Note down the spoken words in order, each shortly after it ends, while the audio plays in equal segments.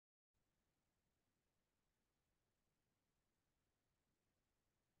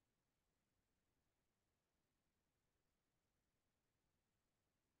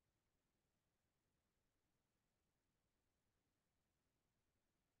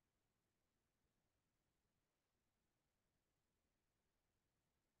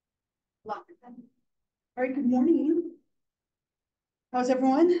All right, good morning. How's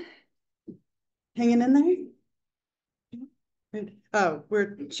everyone? Hanging in there? Good. Oh,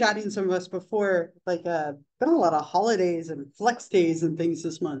 we're chatting some of us before, been a lot of holidays and flex days and things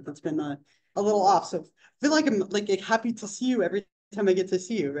this month. It's been a little off. So I feel like I'm like happy to see you every time I get to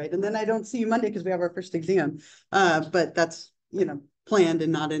see you, right? And then I don't see you Monday because we have our first exam. But that's, planned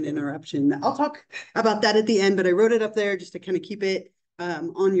and not an interruption. I'll talk about that at the end, but I wrote it up there just to kind of keep it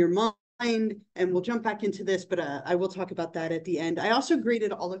on your mind, and we'll jump back into this, but I will talk about that at the end. I also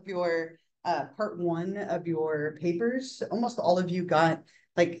graded all of your part one of your papers. Almost all of you got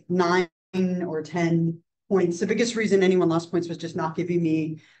like 9 or 10 points. The biggest reason anyone lost points was just not giving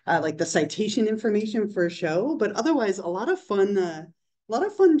me like the citation information for a show, but otherwise a lot of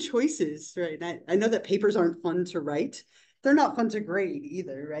fun choices, right? I know that papers aren't fun to write. They're not fun to grade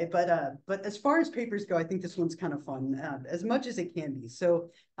either, right? But as far as papers go, I think this one's kind of fun, as much as it can be.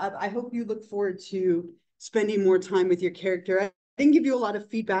 So I hope you look forward to spending more time with your character. I didn't give you a lot of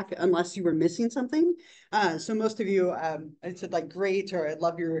feedback unless you were missing something. So most of you, I said like great, or I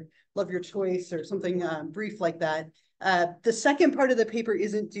love your choice, or something brief like that. The second part of the paper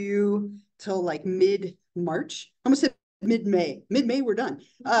isn't due till like mid-March. I almost said mid-May. Mid-May, we're done.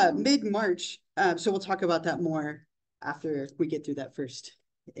 Mid-March. So we'll talk about that more after we get through that first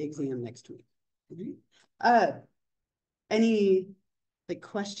exam next week. Uh, any like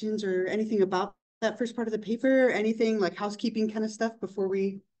questions or anything about that first part of the paper? Anything like housekeeping kind of stuff before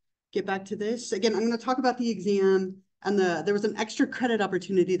we get back to this? Again, I'm going to talk about the exam, and there was an extra credit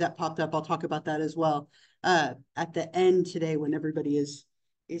opportunity that popped up. I'll talk about that as well at the end today when everybody is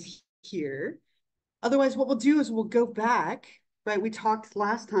here. Otherwise, what we'll do is we'll go back, right? We talked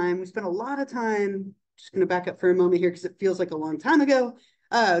last time. We spent a lot of time, just going to back up for a moment here because it feels like a long time ago,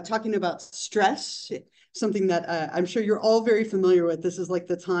 talking about stress, something that I'm sure you're all very familiar with. This is like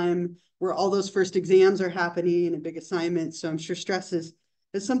the time where all those first exams are happening and big assignments. So I'm sure stress is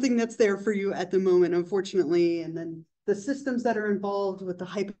something that's there for you at the moment, unfortunately. And then the systems that are involved with the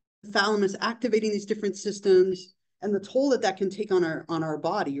hypothalamus activating these different systems and the toll that that can take on our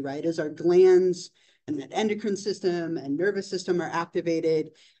body, right? As our glands and that endocrine system and nervous system are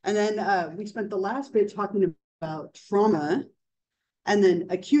activated. And then we spent the last bit talking about trauma, and then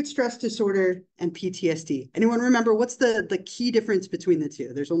acute stress disorder and PTSD. Anyone remember what's the key difference between the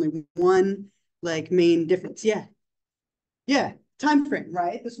two? There's only one like main difference. Yeah. Yeah. Time frame,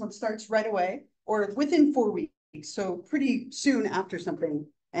 right? This one starts right away or within 4 weeks. So pretty soon after something,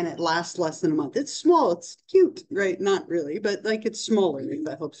 and it lasts less than a month. It's small, it's cute, right? Not really, but like it's smaller, if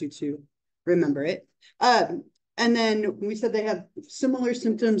that helps you to remember it. And then we said they have similar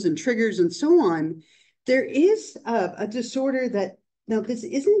symptoms and triggers and so on. There is a disorder that, now this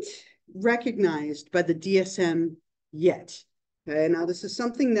isn't recognized by the DSM yet. Okay, now this is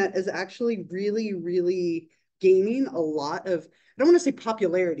something that is actually really, really gaining a lot of, I don't want to say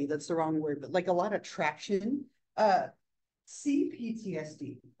popularity, that's the wrong word, but like a lot of traction.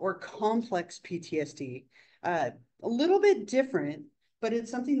 CPTSD or complex PTSD, a little bit different, but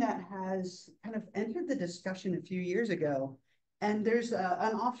it's something that has kind of entered the discussion a few years ago. And there's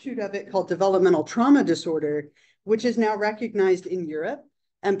an offshoot of it called developmental trauma disorder, which is now recognized in Europe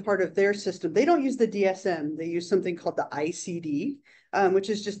and part of their system. They don't use the DSM, they use something called the ICD, which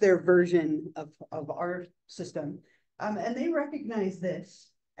is just their version of our system. And they recognize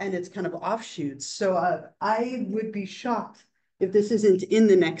this and it's kind of offshoots. So I would be shocked if this isn't in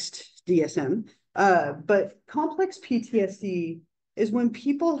the next DSM. But complex PTSD is when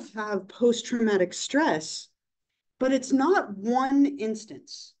people have post-traumatic stress, but it's not one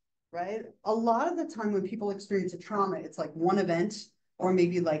instance, right? A lot of the time when people experience a trauma, it's like one event or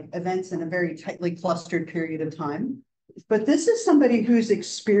maybe like events in a very tightly clustered period of time. But this is somebody who's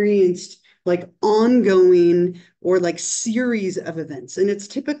experienced like ongoing or like series of events. And it's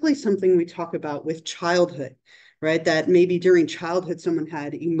typically something we talk about with childhood, right? That maybe during childhood, someone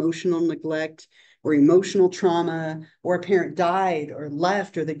had emotional neglect or emotional trauma, or a parent died or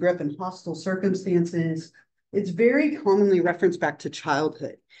left, or they grew up in hostile circumstances. It's very commonly referenced back to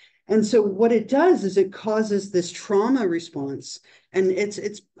childhood. And so what it does is it causes this trauma response, and it's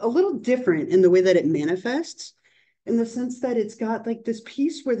a little different in the way that it manifests, in the sense that it's got like this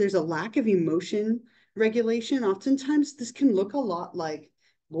piece where there's a lack of emotion regulation. Oftentimes this can look a lot like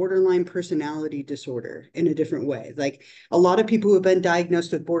borderline personality disorder in a different way. Like a lot of people who have been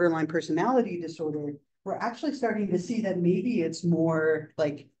diagnosed with borderline personality disorder, we're actually starting to see that maybe it's more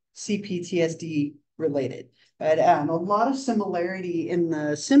like CPTSD related. But a lot of similarity in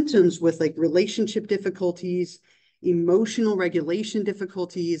the symptoms with like relationship difficulties, emotional regulation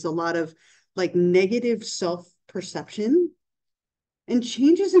difficulties, a lot of like negative self perception. and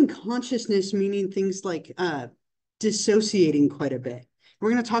changes in consciousness, meaning things like dissociating quite a bit.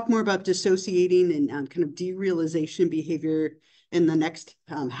 We're going to talk more about dissociating and kind of derealization behavior in the next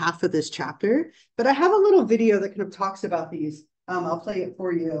half of this chapter. But I have a little video that kind of talks about these. I'll play it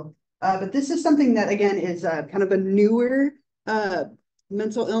for you. But this is something that, again, is kind of a newer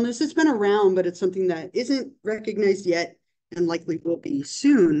mental illness. It's been around, but it's something that isn't recognized yet and likely will be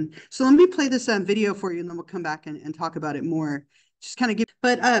soon. So let me play this video for you, and then we'll come back and talk about it more. Just kind of give,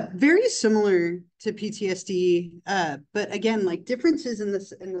 but very similar to PTSD, but again, like differences in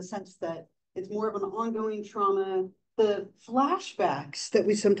the sense that it's more of an ongoing trauma. The flashbacks that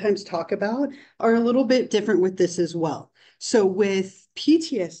we sometimes talk about are a little bit different with this as well. So with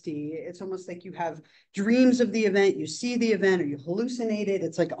PTSD, it's almost like you have dreams of the event, you see the event, or you hallucinate it,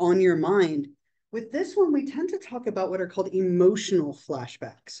 it's like on your mind. With this one, we tend to talk about what are called emotional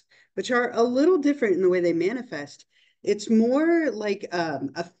flashbacks, which are a little different in the way they manifest. It's more like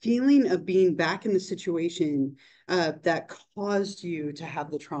a feeling of being back in the situation that caused you to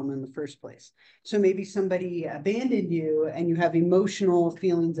have the trauma in the first place. So maybe somebody abandoned you and you have emotional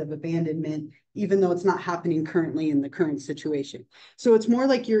feelings of abandonment, even though it's not happening currently in the current situation. So it's more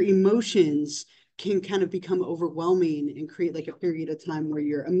like your emotions can kind of become overwhelming and create like a period of time where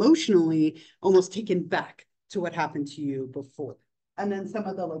you're emotionally almost taken back to what happened to you before. And then some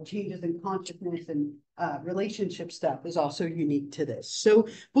of the like changes in consciousness and relationship stuff is also unique to this. So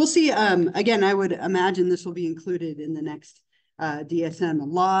we'll see. Again, I would imagine this will be included in the next DSM. A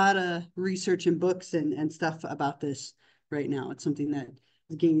lot of research and books and stuff about this right now. It's something that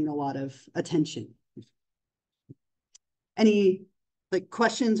is gaining a lot of attention. Any like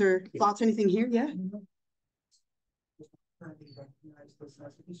questions or thoughts, anything here? Yeah.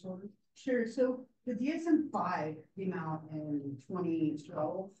 Sure. So the DSM-5 came out in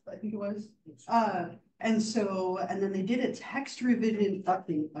 2012, I think it was. And then they did a text revision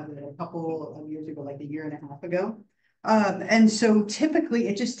update of it a couple of years ago, like a year and a half ago. And so typically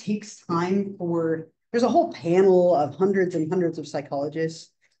it just takes time there's a whole panel of hundreds and hundreds of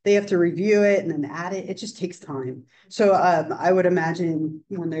psychologists. They have to review it and then add it. It just takes time. So I would imagine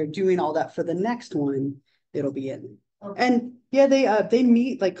when they're doing all that for the next one, it'll be in. Okay. And yeah, they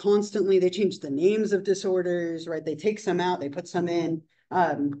meet like constantly. They change the names of disorders, right? They take some out, they put some in.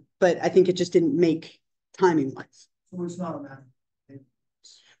 But I think it just didn't make timing wise. So it's not a matter.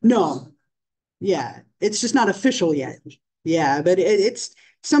 No. Yeah, it's just not official yet. Yeah, but it's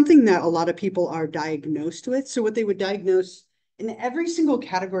something that a lot of people are diagnosed with. So what they would diagnose in every single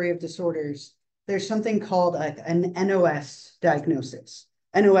category of disorders, there's something called an NOS diagnosis.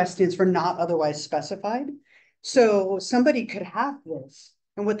 NOS stands for not otherwise specified. So somebody could have this,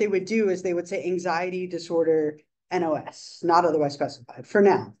 and what they would do is they would say anxiety disorder, NOS, not otherwise specified for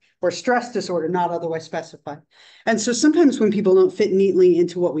now, or stress disorder, not otherwise specified. And so sometimes when people don't fit neatly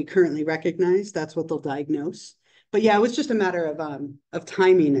into what we currently recognize, that's what they'll diagnose. But yeah, it was just a matter of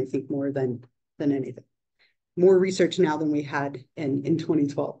timing, I think, more than anything. More research now than we had in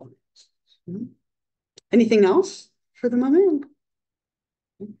 2012. Mm-hmm. Anything else for the moment?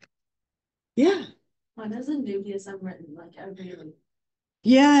 Yeah. When is a new DSM written? Like every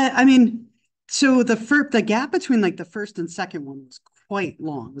Yeah, I mean, so the gap between like the first and second one was quite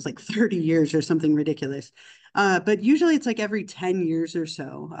long. It was like 30 years or something ridiculous. But usually it's like every 10 years or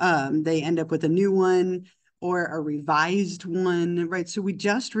so. They end up with a new one or a revised one, right? So we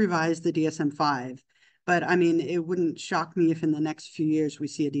just revised the DSM-5, but I mean, it wouldn't shock me if in the next few years we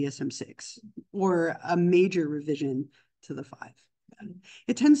see a DSM-6 or a major revision to the 5.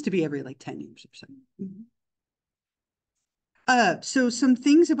 It tends to be every like 10 years or so. So some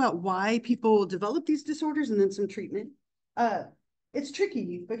things about why people develop these disorders and then some treatment. It's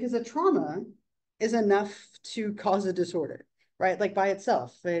tricky because a trauma is enough to cause a disorder, right? Like by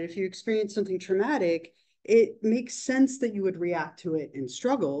itself. But if you experience something traumatic, it makes sense that you would react to it and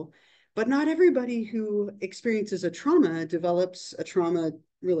struggle. But not everybody who experiences a trauma develops a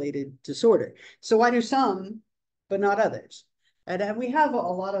trauma-related disorder. So why do some, but not others? And we have a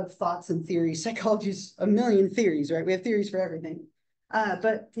lot of thoughts and theories. Psychology's a million theories, right? We have theories for everything.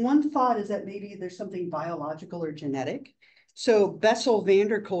 But one thought is that maybe there's something biological or genetic. So Bessel van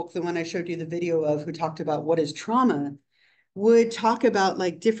der Kolk, the one I showed you the video of, who talked about what is trauma, would talk about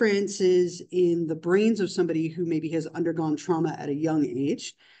like differences in the brains of somebody who maybe has undergone trauma at a young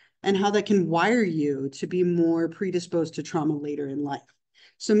age and how that can wire you to be more predisposed to trauma later in life.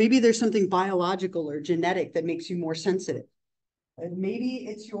 So maybe there's something biological or genetic that makes you more sensitive. And maybe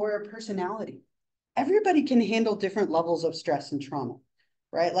it's your personality. Everybody can handle different levels of stress and trauma,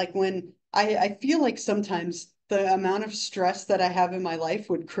 right? Like when I feel like sometimes the amount of stress that I have in my life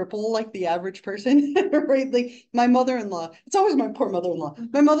would cripple like the average person, right? Like my mother-in-law, it's always my poor mother-in-law.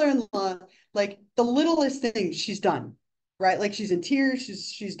 My mother-in-law, like the littlest thing, she's done, right? Like she's in tears,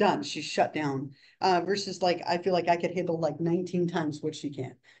 she's done, she's shut down. Versus like I feel like I could handle like 19 times what she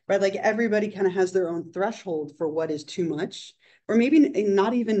can, right? Like everybody kind of has their own threshold for what is too much, or maybe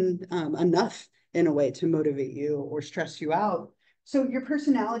not even enough in a way to motivate you or stress you out. So your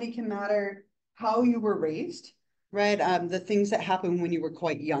personality can matter, how you were raised, right? The things that happen when you were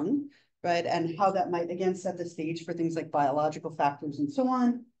quite young, right? And how that might, again, set the stage for things like biological factors and so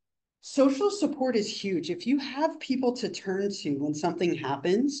on. Social support is huge. If you have people to turn to when something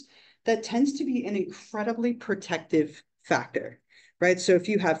happens, that tends to be an incredibly protective factor, right? So if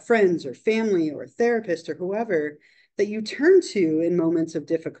you have friends or family or a therapist or whoever that you turn to in moments of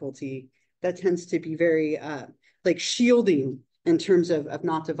difficulty, that tends to be very like shielding in terms of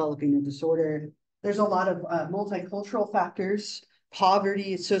not developing a disorder. There's a lot of multicultural factors,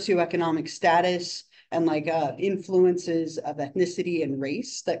 poverty, socioeconomic status, and like influences of ethnicity and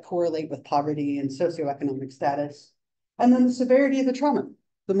race that correlate with poverty and socioeconomic status. And then the severity of the trauma.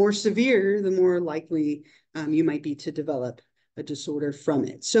 The more severe, the more likely you might be to develop a disorder from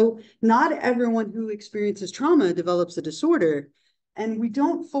it. So not everyone who experiences trauma develops a disorder, and we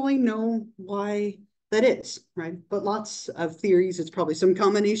don't fully know why that is, right? But lots of theories, it's probably some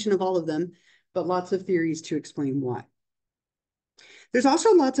combination of all of them, but lots of theories to explain why. There's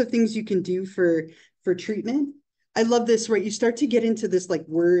also lots of things you can do for treatment. I love this, right? You start to get into this like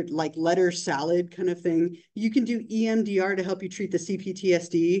word, like letter salad kind of thing. You can do EMDR to help you treat the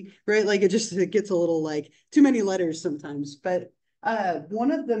CPTSD, right? Like it gets a little like too many letters sometimes. But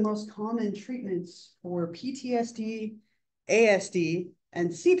one of the most common treatments for PTSD, ASD, and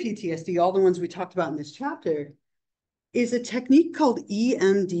CPTSD, all the ones we talked about in this chapter, is a technique called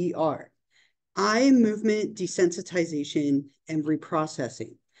EMDR, eye movement desensitization and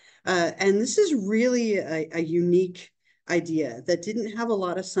reprocessing. And this is really a unique idea that didn't have a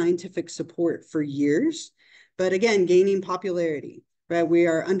lot of scientific support for years, but again, gaining popularity, right? We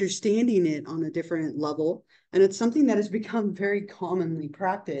are understanding it on a different level, and it's something that has become very commonly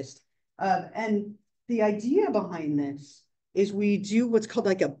practiced. And the idea behind this is we do what's called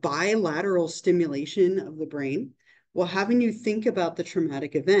like a bilateral stimulation of the brain while having you think about the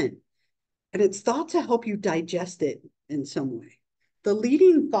traumatic event. And it's thought to help you digest it in some way. The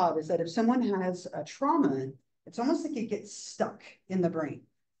leading thought is that if someone has a trauma, it's almost like it gets stuck in the brain.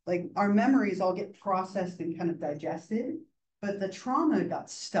 Like our memories all get processed and kind of digested, but the trauma got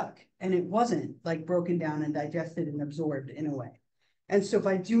stuck and it wasn't like broken down and digested and absorbed in a way. And so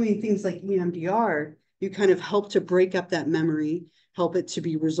by doing things like EMDR, you kind of help to break up that memory, help it to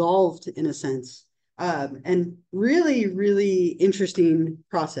be resolved in a sense. And really, really interesting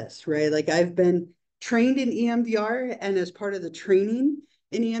process, right? Like I've been trained in EMDR, and as part of the training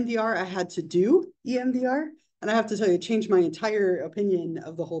in EMDR, I had to do EMDR. And I have to tell you, it changed my entire opinion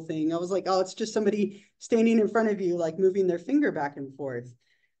of the whole thing. I was like, oh, it's just somebody standing in front of you, like moving their finger back and forth.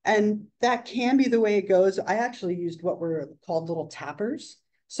 And that can be the way it goes. I actually used what were called little tappers.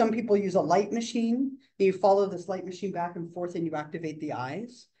 Some people use a light machine. You follow this light machine back and forth and you activate the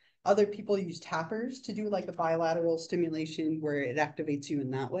eyes. Other people use tappers to do like a bilateral stimulation where it activates you in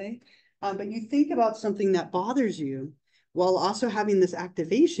that way. But you think about something that bothers you while also having this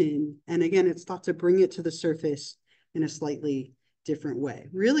activation. And again, it's thought to bring it to the surface in a slightly different way.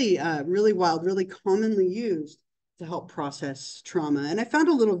 Really, really wild, really commonly used to help process trauma. And I found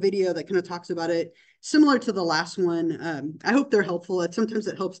a little video that kind of talks about it, similar to the last one. I hope they're helpful. Sometimes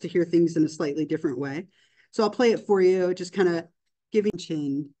it helps to hear things in a slightly different way. So I'll play it for you, just kind of giving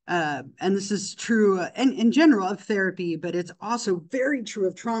chin. And this is true in general of therapy, but it's also very true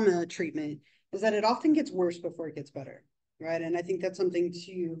of trauma treatment, is that it often gets worse before it gets better, right? And I think that's something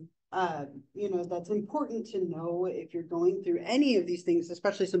to, that's important to know if you're going through any of these things,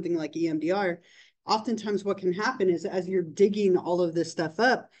 especially something like EMDR. Oftentimes what can happen is as you're digging all of this stuff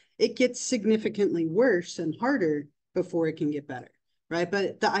up, it gets significantly worse and harder before it can get better, right?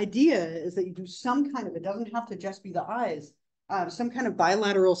 But the idea is that you do some kind of, it doesn't have to just be the eyes, some kind of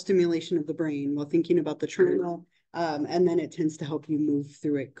bilateral stimulation of the brain while thinking about the trauma, and then it tends to help you move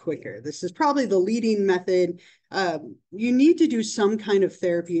through it quicker. This is probably the leading method. You need to do some kind of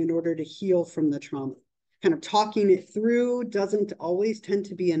therapy in order to heal from the trauma. Kind of talking it through doesn't always tend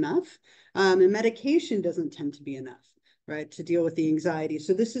to be enough, and medication doesn't tend to be enough, right, to deal with the anxiety.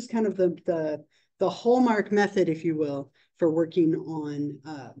 So this is kind of the hallmark method, if you will, for working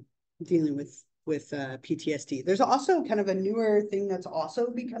on dealing with PTSD. There's also kind of a newer thing that's also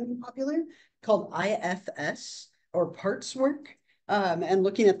becoming popular called IFS, or parts work. and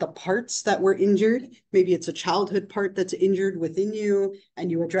looking at the parts that were injured. Maybe it's a childhood part that's injured within you,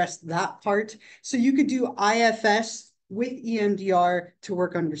 and you address that part. So you could do IFS with EMDR to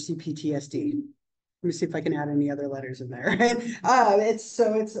work on your CPTSD. Let me see if I can add any other letters in there. It's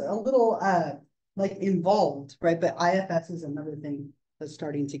a little like involved, right? But IFS is another thing that's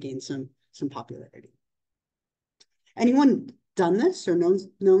starting to gain some popularity. Anyone done this or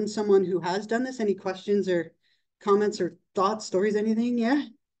known someone who has done this? Any questions or comments or thoughts, stories, anything? Yeah.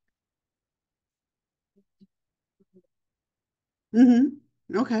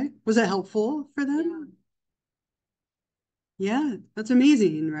 Okay. Was that helpful for them? Yeah, that's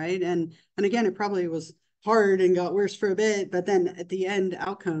amazing, right? And again, it probably was hard and got worse for a bit, but then at the end,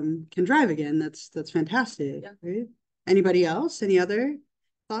 outcome can drive again. That's fantastic, Yeah. right? Anybody else? Any other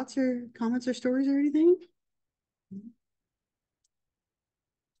thoughts or comments or stories or anything?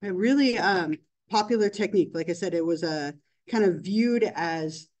 A really popular technique. Like I said, it was kind of viewed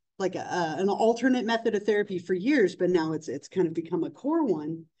as like an alternate method of therapy for years, but now it's kind of become a core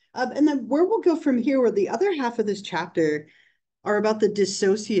one. And then where we'll go from here, where the other half of this chapter are about the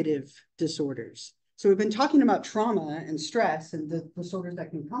dissociative disorders. So we've been talking about trauma and stress and the disorders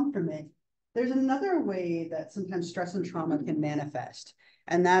that can come from it. There's another way that sometimes stress and trauma can manifest,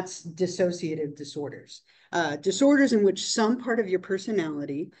 and that's dissociative disorders. Disorders in which some part of your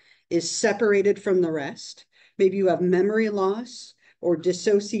personality is separated from the rest. Maybe you have memory loss or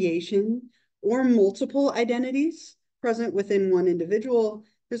dissociation or multiple identities present within one individual.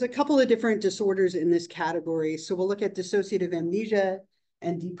 There's a couple of different disorders in this category. So we'll look at dissociative amnesia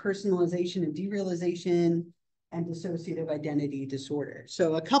and depersonalization and derealization and dissociative identity disorder.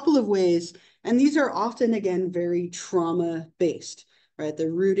 So a couple of ways, and these are often, again, very trauma-based, right?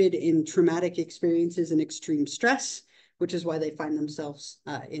 They're rooted in traumatic experiences and extreme stress, which is why they find themselves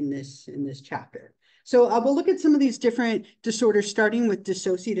in this chapter. So we'll look at some of these different disorders, starting with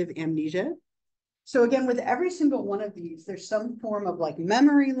dissociative amnesia. So again, with every single one of these, there's some form of like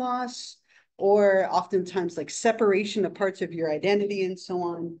memory loss, or oftentimes like separation of parts of your identity and so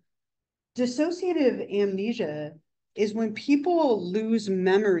on. Dissociative amnesia is when people lose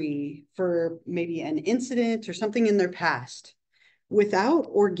memory for maybe an incident or something in their past without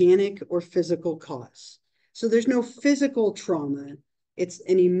organic or physical cause. So there's no physical trauma. It's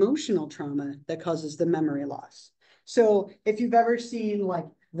an emotional trauma that causes the memory loss. So if you've ever seen like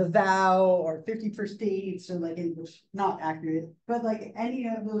The Vow or 50 First Dates, or like, which not accurate, but like any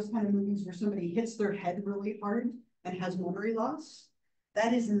of those kind of movies where somebody hits their head really hard and has memory loss,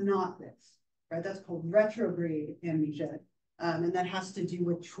 that is not this, right? That's called retrograde amnesia. And that has to do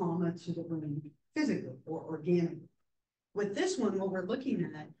with trauma to the brain physically or organically. With this one, what we're looking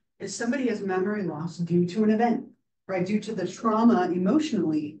at is somebody has memory loss due to an event, right? Due to the trauma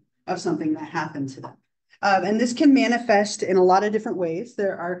emotionally of something that happened to them. And this can manifest in a lot of different ways.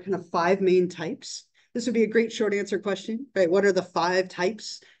 There are kind of 5 main types. This would be a great short answer question, right? What are the 5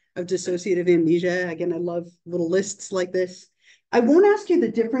 types of dissociative amnesia? Again, I love little lists like this. I won't ask you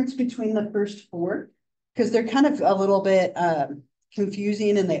the difference between the first 4 because they're kind of a little bit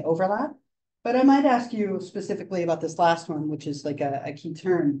confusing and they overlap. But I might ask you specifically about this last one, which is like a key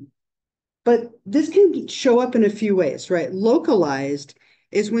term. But this can show up in a few ways, right? Localized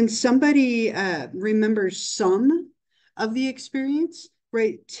is when somebody remembers some of the experience,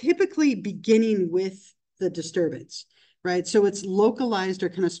 right? Typically beginning with the disturbance, right? So it's localized or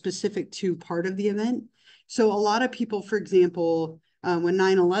kind of specific to part of the event. So a lot of people, for example, when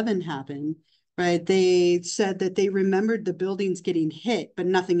 9/11 happened, right, they said that they remembered the buildings getting hit, but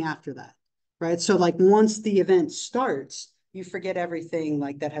nothing after that, right? So like once the event starts, you forget everything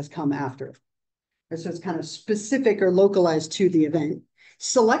like that has come after. So it's kind of specific or localized to the event.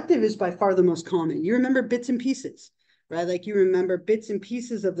 Selective is by far the most common. You remember bits and pieces, right? Like you remember bits and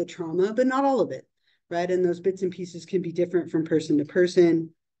pieces of the trauma, but not all of it, right? And those bits and pieces can be different from person to person.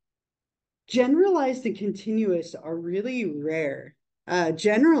 Generalized and continuous are really rare.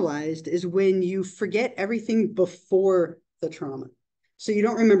 Generalized is when you forget everything before the trauma. So you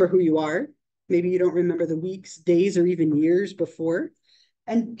don't remember who you are. Maybe you don't remember the weeks, days, or even years before.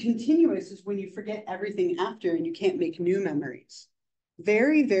 And continuous is when you forget everything after and you can't make new memories.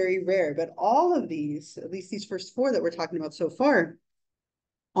 Very, very rare. But all of these, at least these first 4 that we're talking about so far,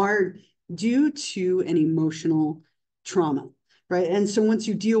 are due to an emotional trauma, right? And so once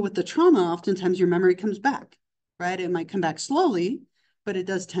you deal with the trauma, oftentimes your memory comes back, right? It might come back slowly, but it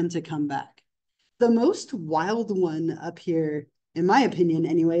does tend to come back. The most wild one up here, in my opinion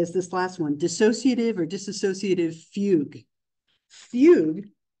anyway, is this last one, dissociative or dissociative fugue. Fugue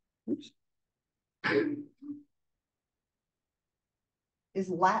oops, is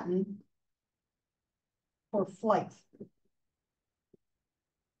Latin for flight.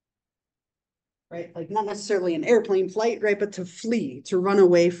 right? Like not necessarily an airplane flight, right? But to flee, to run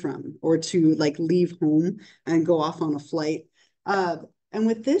away from, or to like leave home and go off on a flight. Uh, and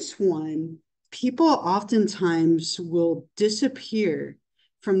with this one, people oftentimes will disappear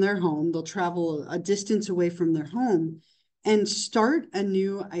from their home. They'll travel a distance away from their home and start a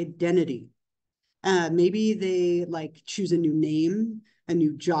new identity. Maybe they like choose a new name, a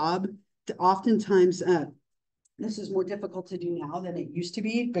new job. Oftentimes, this is more difficult to do now than it used to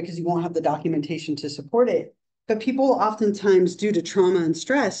be because you won't have the documentation to support it. But people oftentimes, due to trauma and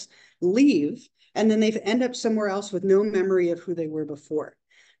stress, leave and then they end up somewhere else with no memory of who they were before.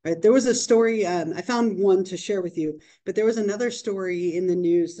 Right. There was a story, I found one to share with you, but there was another story in the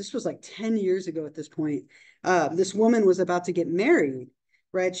news. This was like 10 years ago at this point. This woman was about to get married,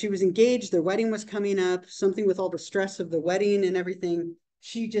 right? She was engaged, their wedding was coming up, something with all the stress of the wedding and everything.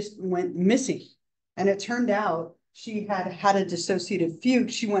 She just went missing. And it turned out she had had a dissociative fugue.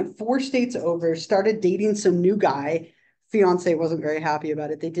 She went 4 states over, started dating some new guy. Fiance wasn't very happy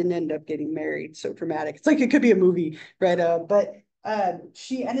about it. They didn't end up getting married. So dramatic. It's like it could be a movie, right? But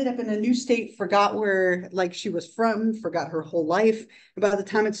she ended up in a new state, forgot where like she was from, forgot her whole life. And by the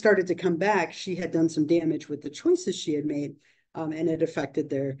time it started to come back, she had done some damage with the choices she had made, and it affected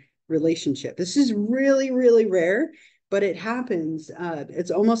their relationship. This is really, really rare, but it happens. It's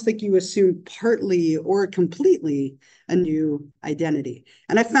almost like you assume partly or completely a new identity.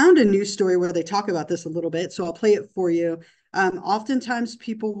 And I found a news story where they talk about this a little bit, so I'll play it for you. Oftentimes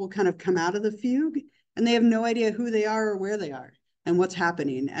people will kind of come out of the fugue and they have no idea who they are or where they are and what's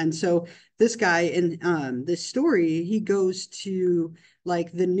happening. And so this guy in this story, he goes to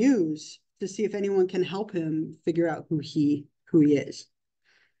like the news to see if anyone can help him figure out who he is.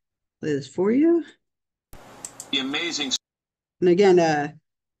 Play this for you. The amazing. And again,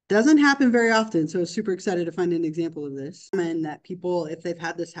 doesn't happen very often. So super excited to find an example of this. And that people, if they've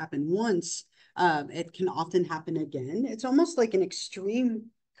had this happen once, it can often happen again. It's almost like an extreme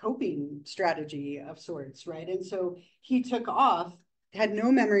coping strategy of sorts, right? And so he took off, had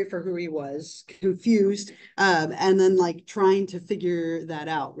no memory for who he was, confused, and then like trying to figure that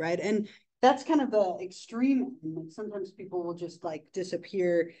out, right? And that's kind of the extreme. Like sometimes people will just like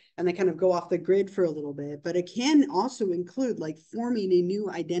disappear and they kind of go off the grid for a little bit, but it can also include like forming a new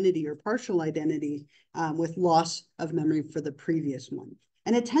identity or partial identity, with loss of memory for the previous one.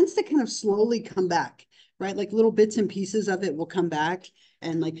 And it tends to kind of slowly come back, right? Like little bits and pieces of it will come back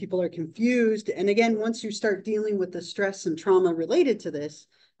and like people are confused. And again, once you start dealing with the stress and trauma related to this,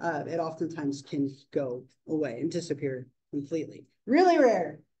 it oftentimes can go away and disappear completely. Really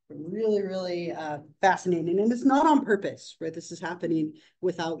rare, really, really fascinating. And it's not on purpose, right? This is happening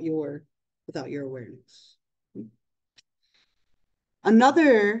without your awareness.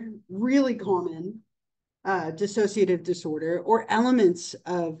 Another really common dissociative disorder or elements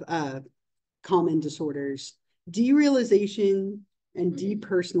of common disorders, derealization and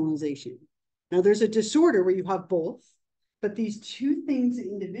depersonalization. Now, there's a disorder where you have both, but these two things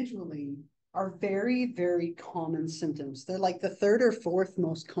individually are very, very common symptoms. They're like the third or fourth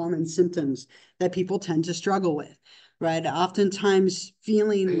most common symptoms that people tend to struggle with, right? Oftentimes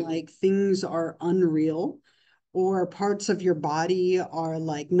feeling like things are unreal or parts of your body are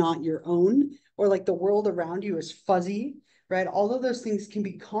like not your own, or like the world around you is fuzzy, right? All of those things can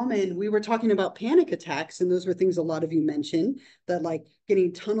be common. We were talking about panic attacks, and those were things a lot of you mentioned, that like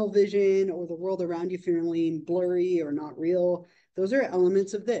getting tunnel vision or the world around you feeling blurry or not real. Those are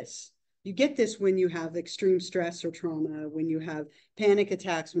elements of this. You get this when you have extreme stress or trauma, when you have panic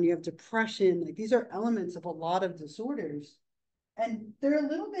attacks, when you have depression. Like these are elements of a lot of disorders. And they're a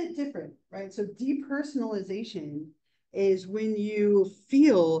little bit different, right? So depersonalization is when you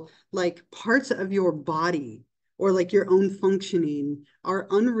feel like parts of your body or like your own functioning are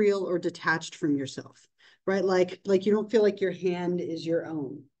unreal or detached from yourself, right? Like you don't feel like your hand is your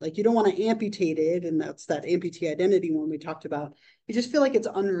own. Like you don't want to amputate it, and that's that amputee identity one we talked about. You just feel like it's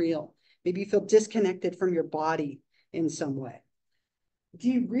unreal. Maybe you feel disconnected from your body in some way.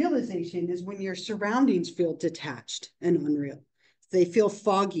 Derealization is when your surroundings feel detached and unreal. They feel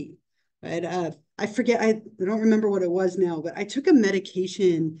foggy, right? I forget, I don't remember what it was now, but I took a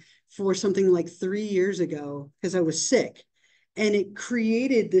medication for something like 3 years ago because I was sick. And it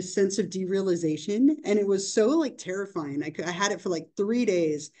created this sense of derealization. And it was so like terrifying. I had it for like 3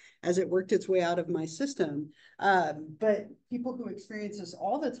 days as it worked its way out of my system. But people who experience this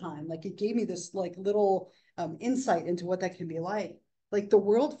all the time, like it gave me this like little insight into what that can be like the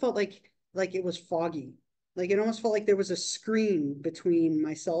world felt like it was foggy. Like it almost felt like there was a screen between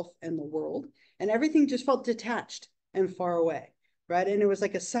myself and the world, and everything just felt detached and far away, right? And it was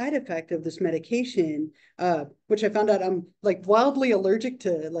like a side effect of this medication, which I found out I'm like wildly allergic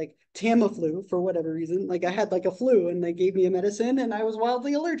to, like Tamiflu for whatever reason. Like I had like a flu and they gave me a medicine and I was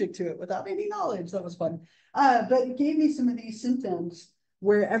wildly allergic to it without any knowledge. That was fun. But it gave me some of these symptoms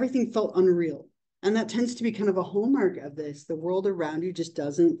where everything felt unreal. And that tends to be kind of a hallmark of this. The world around you just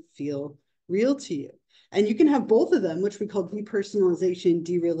doesn't feel real to you. And you can have both of them, which we call depersonalization,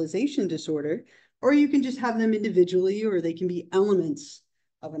 derealization disorder, or you can just have them individually, or they can be elements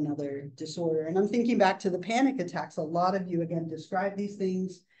of another disorder. And I'm thinking back to the panic attacks. A lot of you, again, describe these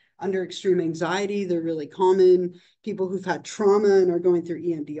things under extreme anxiety. They're really common. People who've had trauma and are going through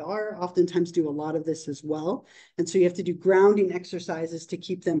EMDR oftentimes do a lot of this as well. And so you have to do grounding exercises to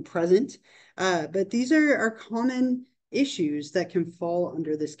keep them present. But these are common issues that can fall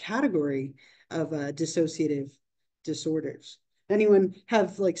under this category of dissociative disorders. Anyone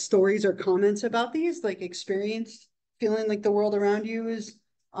have like stories or comments about these, like experienced feeling like the world around you is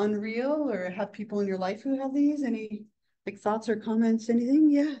unreal, or have people in your life who have these? Any like thoughts or comments,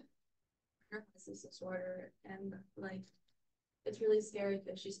 anything? Yeah. This disorder, and like it's really scary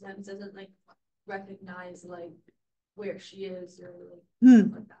because she sometimes doesn't like recognize like where she is or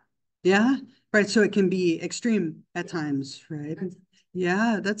like, like that. Yeah, right. So it can be extreme at times, right?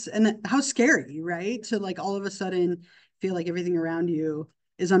 Yeah, and how scary, right? To like all of a sudden feel like everything around you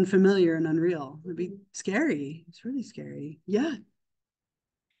is unfamiliar and unreal. It'd be scary. It's really scary. Yeah.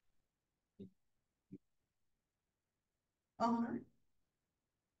 Uh-huh.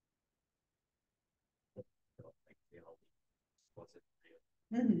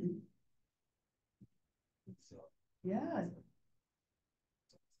 Mm-hmm. Yeah.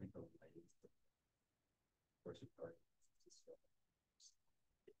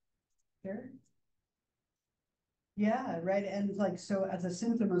 Sure. Yeah, right. And like, so as a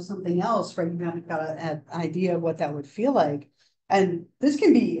symptom of something else, right, you kind of got an idea of what that would feel like. And this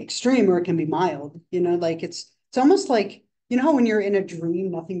can be extreme or it can be mild, like it's almost like, how when you're in a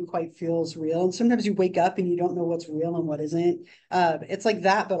dream, nothing quite feels real. And sometimes you wake up and you don't know what's real and what isn't. It's like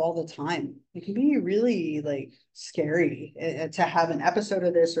that, but all the time. It can be really like scary to have an episode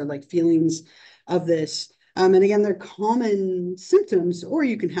of this or like feelings of this. And again, they're common symptoms, or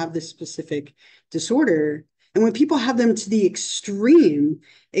you can have this specific disorder. And when people have them to the extreme,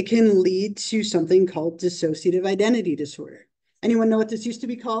 it can lead to something called dissociative identity disorder. Anyone know what this used to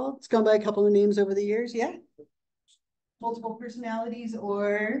be called? It's gone by a couple of names over the years. Yeah. Multiple personalities,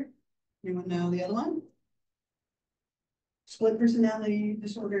 or anyone know the other one? Split personality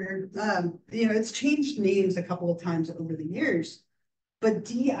disorder. It's changed names a couple of times over the years, but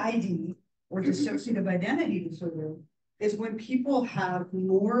DID, or dissociative identity disorder, is when people have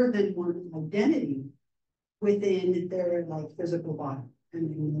more than one identity within their like physical body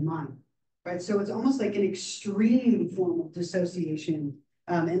and in the mind, right? So it's almost like an extreme form of dissociation,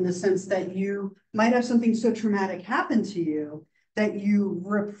 in the sense that you might have something so traumatic happen to you that you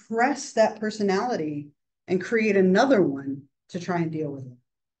repress that personality and create another one to try and deal with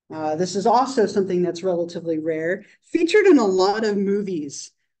it. This is also something that's relatively rare, featured in a lot of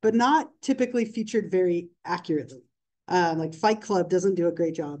movies, but not typically featured very accurately. Like Fight Club doesn't do a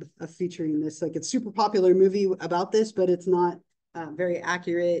great job of featuring this. Like it's a super popular movie about this, but it's not very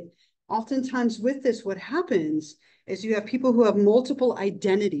accurate. Oftentimes with this, what happens is you have people who have multiple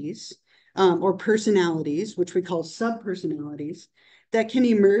identities, or personalities, which we call subpersonalities, that can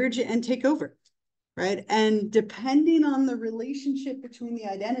emerge and take over, right? And depending on the relationship between the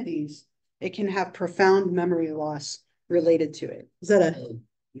identities, it can have profound memory loss related to it. Is that a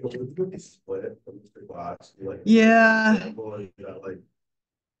split it from the class? Yeah.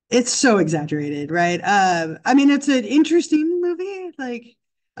 It's so exaggerated, right? I mean, it's an interesting movie, like,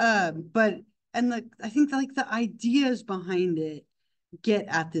 but I think like the ideas behind it get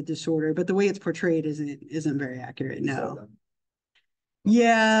at the disorder, but the way it's portrayed isn't very accurate. No.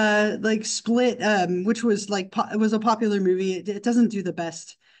 Yeah, like Split, which was like it was a popular movie. It doesn't do the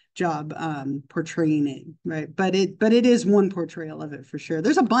best job portraying it, right? But it is one portrayal of it for sure.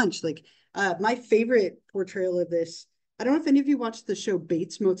 There's a bunch. Like my favorite portrayal of this, I don't know if any of you watched the show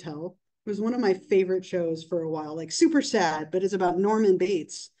Bates Motel. It was one of my favorite shows for a while, like super sad, but it's about Norman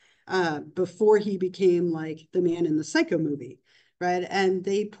Bates before he became like the man in the Psycho movie, right? And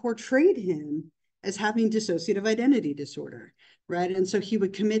they portrayed him as having dissociative identity disorder, right? And so he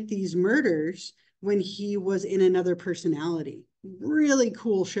would commit these murders when he was in another personality. Really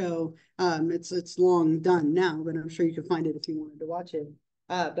cool show. It's long done now, but I'm sure you could find it if you wanted to watch it.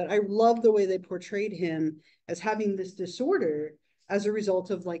 But I love the way they portrayed him as having this disorder as a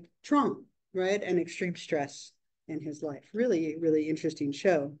result of like trauma, right? And extreme stress in his life. Really, really interesting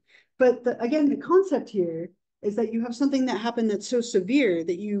show. But again, the concept here is that you have something that happened that's so severe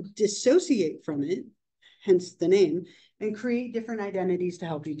that you dissociate from it, hence the name, and create different identities to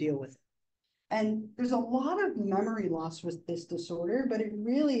help you deal with it. And there's a lot of memory loss with this disorder, but it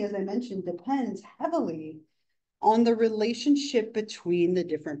really, as I mentioned, depends heavily on the relationship between the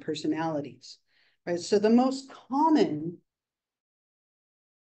different personalities, right? So the most common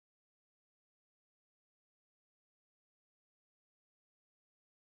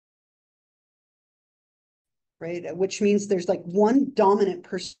right, which means there's like one dominant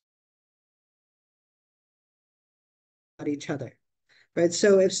person about each other, right?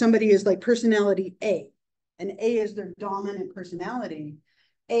 So if somebody is like personality A, and A is their dominant personality,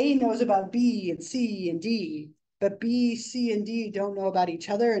 A knows about B and C and D, but B, C, and D don't know about each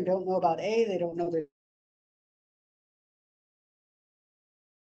other and don't know about A. They don't know their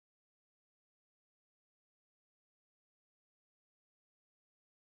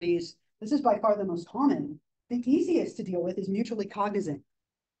this is by far the most common. The easiest to deal with is mutually cognizant.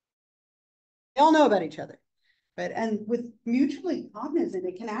 They all know about each other, right? And with mutually cognizant,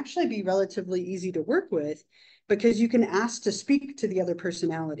 it can actually be relatively easy to work with because you can ask to speak to the other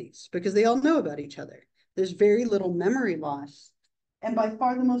personalities because they all know about each other. There's very little memory loss. And by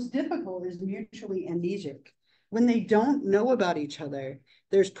far the most difficult is mutually amnesic. When they don't know about each other,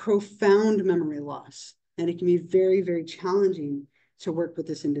 there's profound memory loss. And it can be very, very challenging to work with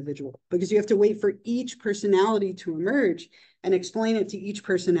this individual because you have to wait for each personality to emerge and explain it to each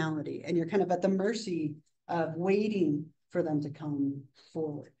personality. And you're kind of at the mercy of waiting for them to come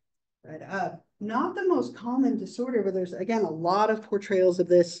forward. Right? Not the most common disorder, but there's, again, a lot of portrayals of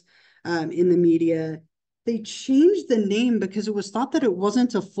this in the media. They changed the name because it was thought that it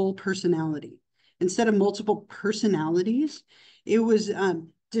wasn't a full personality. Instead of multiple personalities, it was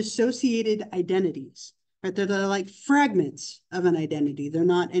dissociated identities. Right? They're like fragments of an identity. They're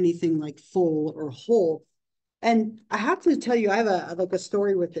not anything like full or whole. And I have to tell you, I have a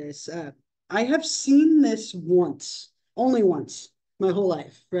story with this. I have seen this once, only once, my whole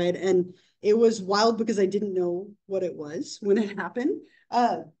life, right? And it was wild because I didn't know what it was when it happened.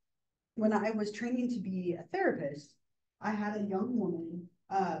 When I was training to be a therapist, I had a young woman,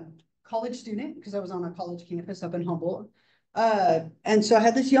 college student, because I was on a college campus up in Humboldt. And so I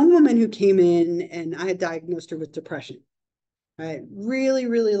had this young woman who came in and I had diagnosed her with depression, right? Really,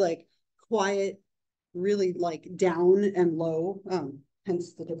 really like quiet, really like down and low,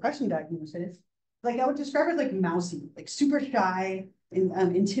 hence the depression diagnosis. Like I would describe her like mousy, like super shy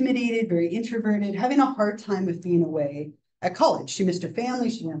and intimidated, very introverted, having a hard time with being away at college. She missed her family,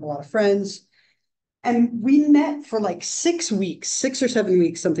 she didn't have a lot of friends. And we met for like 6 weeks, 6 or 7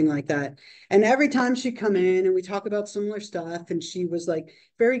 weeks, something like that. And every time she'd come in and we talk about similar stuff, and she was like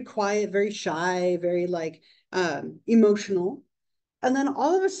very quiet, very shy, very like emotional. And then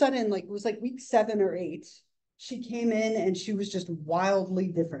all of a sudden, like it was like week 7 or 8, she came in and she was just wildly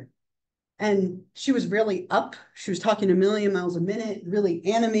different. And she was really up. She was talking a million miles a minute, really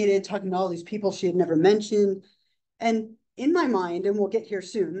animated, talking to all these people she had never mentioned. And in my mind, and we'll get here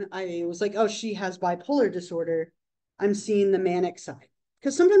soon, I was like, oh, she has bipolar disorder. I'm seeing the manic side.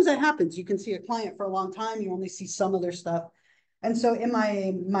 Because sometimes that happens. You can see a client for a long time, you only see some of their stuff. And so in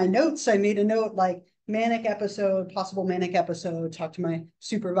my notes, I made a note like manic episode, possible manic episode, talked to my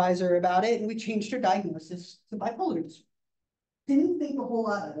supervisor about it, and we changed her diagnosis to bipolar disorder. Didn't think a whole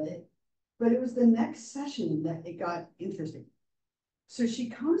lot of it, but it was the next session that it got interesting. So she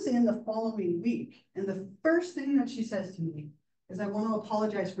comes in the following week, and the first thing that she says to me is, I want to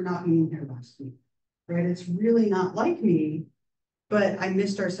apologize for not being here last week, right? It's really not like me, but I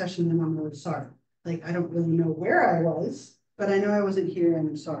missed our session and I'm really sorry. Like, I don't really know where I was, but I know I wasn't here and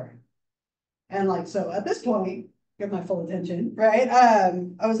I'm sorry. And like, so at this point, get my full attention, right?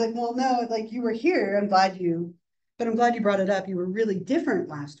 I was like, well, no, like you were here. But I'm glad you brought it up. You were really different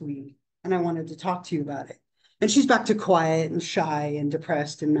last week, and I wanted to talk to you about it. And she's back to quiet and shy and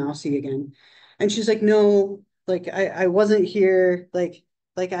depressed and mousy again. And she's like, no, like I wasn't here. Like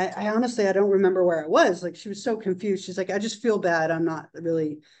I honestly, I don't remember where I was. Like she was so confused. She's like, I just feel bad. I'm not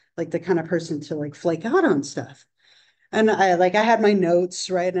really like the kind of person to like flake out on stuff. And I had my notes,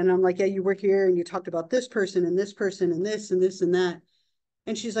 right? And I'm like, yeah, you were here and you talked about this person and this person and this and this and that.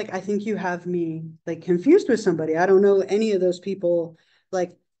 And she's like, I think you have me like confused with somebody. I don't know any of those people.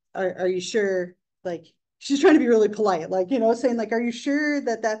 Like, are you sure? Like, she's trying to be really polite, like, saying like, are you sure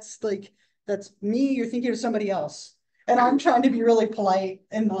that that's me? You're thinking of somebody else. And I'm trying to be really polite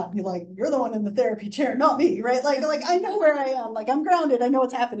and not be like, you're the one in the therapy chair, not me, right? Like I know where I am. Like I'm grounded. I know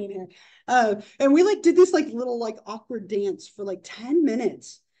what's happening here. And we like did this like little like awkward dance for like 10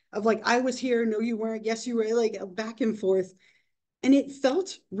 minutes of like, I was here, no, you weren't, yes, you were, like back and forth. And it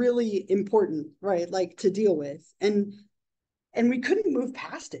felt really important, right? Like to deal with. And we couldn't move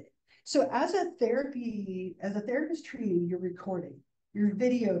past it. So as a therapist trainee, you're recording, you're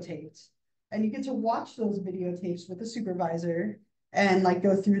videotaped, and you get to watch those videotapes with the supervisor and like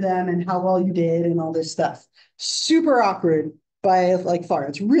go through them and how well you did and all this stuff. Super awkward by like far.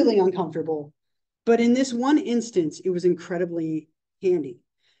 It's really uncomfortable. But in this one instance, it was incredibly handy.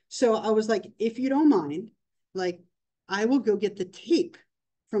 So I was like, if you don't mind, like, I will go get the tape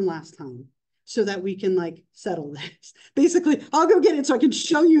from last time so that we can like settle this. Basically, I'll go get it so I can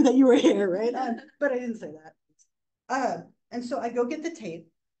show you that you were here, right? But I didn't say that. And so I go get the tape.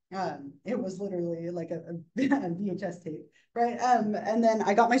 It was literally like a VHS tape, right? And then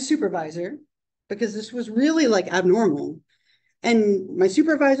I got my supervisor because this was really like abnormal. And my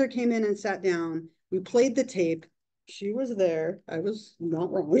supervisor came in and sat down. We played the tape. She was there. I was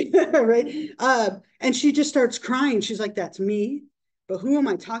not wrong, right? And she just starts crying. She's like, "That's me, but who am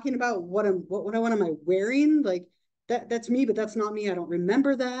I talking about? What am I wearing? Like that's me, but that's not me. I don't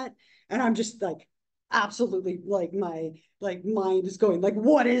remember that." And I'm just like, absolutely, like my like mind is going like,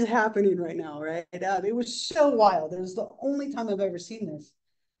 what is happening right now, right? It was so wild. It was the only time I've ever seen this.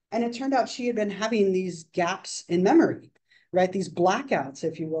 And it turned out she had been having these gaps in memory, right? These blackouts,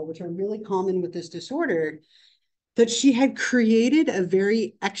 if you will, which are really common with this disorder, that she had created a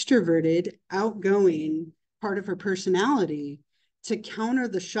very extroverted, outgoing part of her personality to counter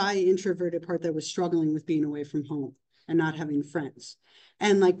the shy, introverted part that was struggling with being away from home and not having friends.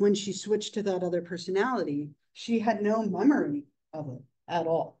 And like when she switched to that other personality, she had no memory of it at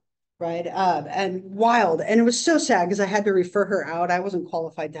all. Right. And wild. And it was so sad because I had to refer her out. I wasn't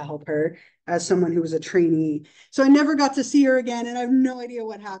qualified to help her as someone who was a trainee. So I never got to see her again. And I have no idea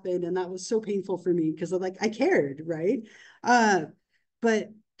what happened. And that was so painful for me because I cared. Right. Uh,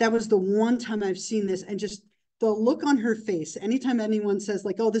 but that was the one time I've seen this, and just the look on her face. Anytime anyone says,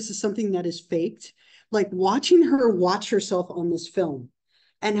 like, oh, this is something that is faked, like watching her watch herself on this film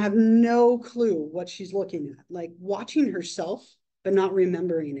and have no clue what she's looking at, like watching herself but not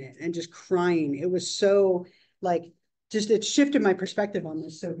remembering it and just crying. It was so like, just it shifted my perspective on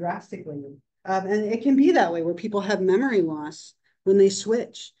this so drastically. And it can be that way where people have memory loss when they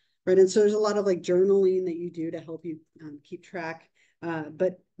switch, right? And so there's a lot of like journaling that you do to help you keep track.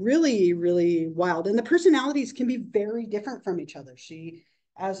 But really, really wild. And the personalities can be very different from each other. She,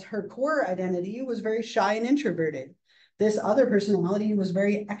 as her core identity, was very shy and introverted. This other personality was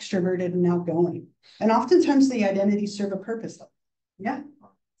very extroverted and outgoing. And oftentimes the identities serve a purpose. Yeah.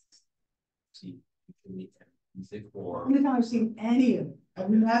 See, you can meet music or. Only time I've seen any of it.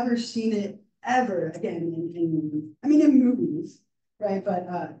 I've never seen it ever again in movies, right? But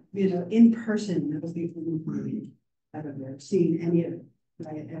in person, that was the only time I've ever seen any of it,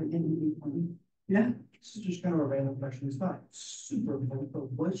 right? And yeah. This is just kind of a random question. It's not super important,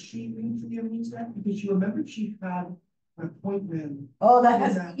 but was she mentally upset? Because you remember she had an appointment. Oh, that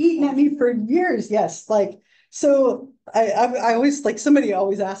has eaten at me for years. Yes, like so. I always like somebody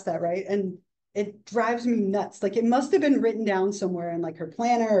always asked that, right? And it drives me nuts. Like it must have been written down somewhere in like her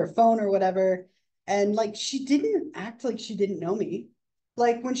planner or phone or whatever. And like she didn't act like she didn't know me.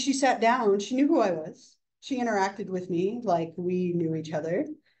 Like when she sat down, she knew who I was. She interacted with me like we knew each other.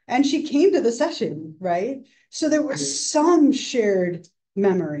 And she came to the session, right? So there was some shared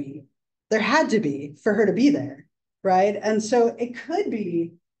memory. There had to be for her to be there, right? And so it could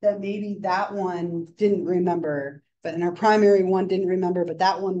be that maybe that one didn't remember, but in our primary one didn't remember, but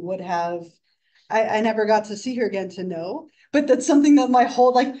that one would have. I never got to see her again to know, but that's something that my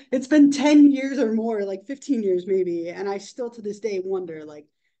whole, like, it's been 10 years or more, like 15 years maybe. And I still to this day wonder, like,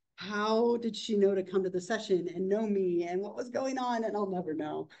 how did she know to come to the session and know me and what was going on? And I'll never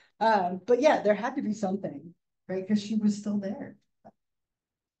know. But yeah, there had to be something, right? Because she was still there.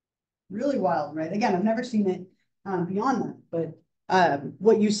 Really wild, right? Again, I've never seen it beyond that, but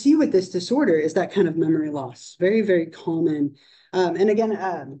what you see with this disorder is that kind of memory loss. Very, very common. And again,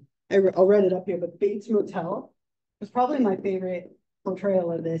 I'll write it up here, but Bates Motel was probably my favorite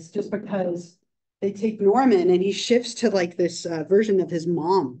portrayal of this, just because they take Norman and he shifts to like this version of his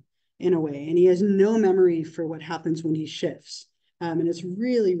mom in a way, and he has no memory for what happens when he shifts. And it's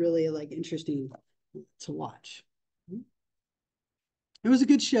really, really like interesting to watch. It was a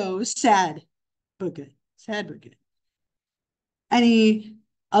good show. It was sad, but good. Sad, but good. Any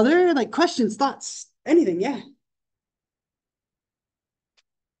other like questions, thoughts, anything? Yeah.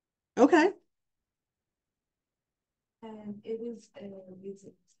 Okay. And it is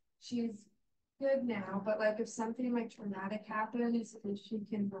she's good now, but like if something like traumatic happens, and she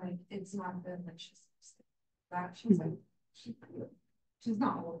can like it's not good, like she's that she's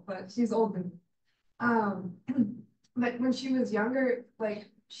not old, but she's older. But when she was younger, like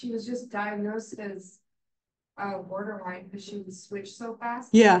she was just diagnosed as borderline because she would switch so fast.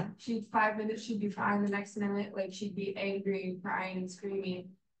 Yeah. She'd 5 minutes, she'd be fine. The next minute, like she'd be angry and crying and screaming.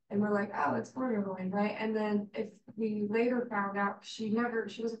 And we're like, oh, it's borderline, right? And then if we later found out she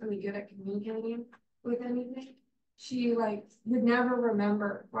wasn't really good at communicating with anything. She like would never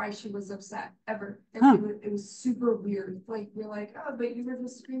remember why she was upset ever. And it was super weird. Like we're like, oh, but you were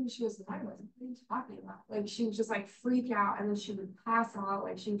just screaming. She was like, what are you talking about? Like she would just like freak out and then she would pass out.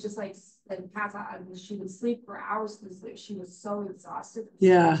 Like she would just like pass out and she would sleep for hours to sleep. She was so exhausted.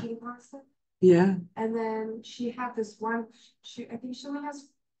 Yeah. Yeah. And then she had this one, I think she only has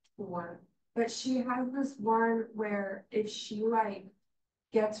 4, but she has this one where if she like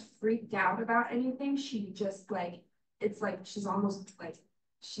gets freaked out about anything, she just like, it's like she's almost like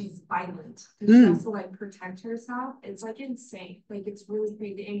she's violent. She has to like protect herself. It's like insane. Like it's really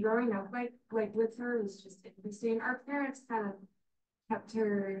crazy. And growing up like with her was just interesting. Our parents kind of kept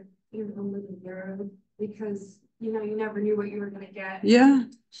her in the living room because you never knew what you were gonna get. Yeah.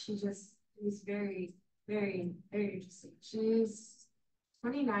 She just was very, very, very interesting. She's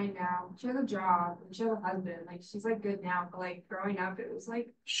 29 now. She has a job and she has a husband. Like she's like good now, but like growing up, it was like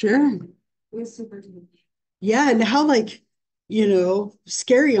sure. It was super deep. Yeah, and how like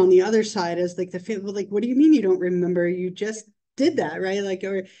scary on the other side is like like, what do you mean you don't remember? You just did that, right? Like,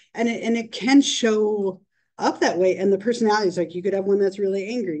 and it can show up that way. And the personalities, like you could have one that's really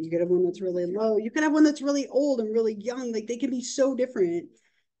angry, you could have one that's really low, you could have one that's really old and really young. Like they can be so different.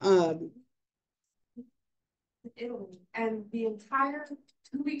 Italy, and the entire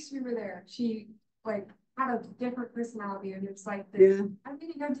 2 weeks we were there, she like had a different personality, and it's like this, Yeah. I'm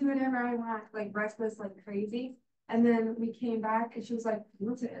gonna go do whatever I want, like restless, like crazy. And then we came back, and she was like, "You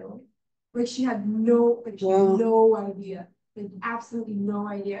went to Italy?" Like she had no, like she had no idea, like absolutely no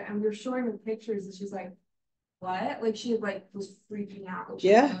idea. And we were showing her pictures, and she's like, "What?" Like she like was freaking out. Like, she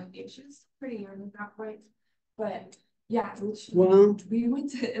had no idea. She was pretty young at that point, but yeah, we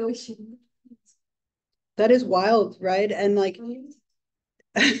went to Italy. That is wild, right? And like,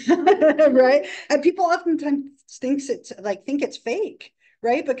 right? And people oftentimes think it's fake,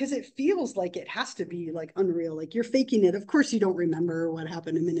 right? Because it feels like it has to be like unreal, like you're faking it. Of course, you don't remember what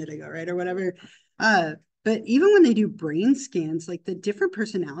happened a minute ago, right? Or whatever. But even when they do brain scans, like the different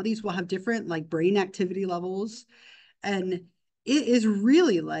personalities will have different like brain activity levels. And it is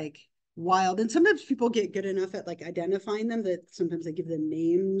really like wild. And sometimes people get good enough at like identifying them that sometimes they give them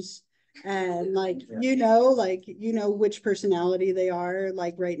names and like which personality they are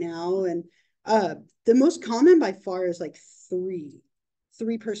like right now. And the most common by far is like three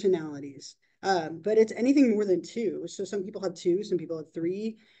personalities. But it's anything more than 2. So some people have 2, some people have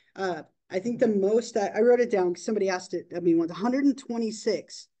 3. I think the most that I wrote it down because somebody asked it,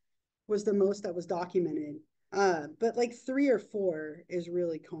 126 was the most that was documented. But like 3 or 4 is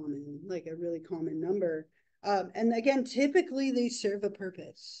really common, like a really common number. And again, typically they serve a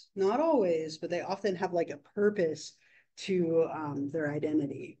purpose. Not always, but they often have like a purpose to their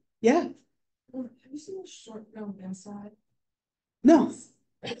identity. Yeah. Have you seen a short film Inside? No.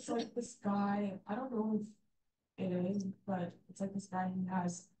 It's like this guy, I don't know if it is, but it's like this guy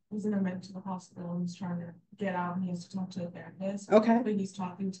he's in a mental hospital and he's trying to get out and he has to talk to a therapist. Okay. But he's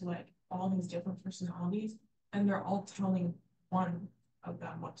talking to like all these different personalities and they're all telling one of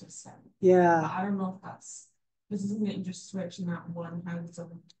them what to say. Yeah. I don't know if this isn't that you just switch and that one has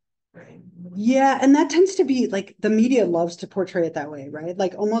some brain. Yeah, and that tends to be like the media loves to portray it that way, right?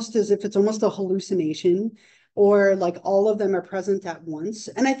 Like almost as if it's almost a hallucination or like all of them are present at once.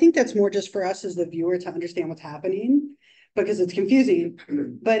 And I think that's more just for us as the viewer to understand what's happening because it's confusing.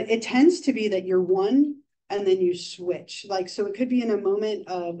 But it tends to be that you're one and then you switch. Like, so it could be in a moment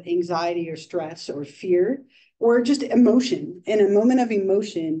of anxiety or stress or fear or just emotion. In a moment of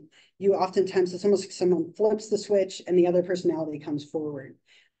emotion, you oftentimes, it's almost like someone flips the switch and the other personality comes forward.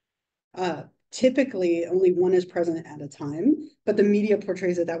 Typically only one is present at a time, but the media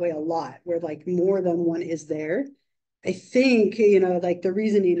portrays it that way a lot, where like more than one is there. I think, like the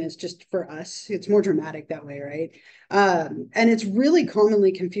reasoning is just for us, it's more dramatic that way, right? And it's really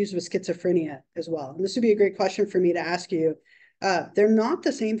commonly confused with schizophrenia as well. And this would be a great question for me to ask you. They're not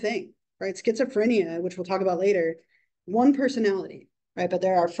the same thing, right? Schizophrenia, which we'll talk about later, one personality, right? But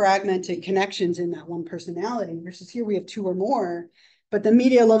there are fragmented connections in that one personality versus here we have 2 or more, but the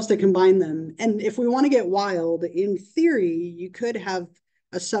media loves to combine them. And if we want to get wild, in theory, you could have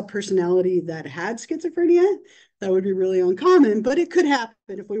a subpersonality that had schizophrenia. That would be really uncommon, but it could happen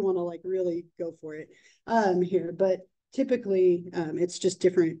if we want to like really go for it here. But typically, it's just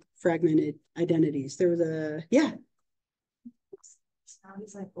different fragmented identities. There was yeah.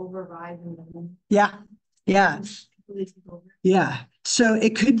 Sounds like overriding them. Yeah. Yeah. So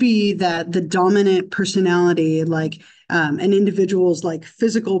it could be that the dominant personality, like an individual's like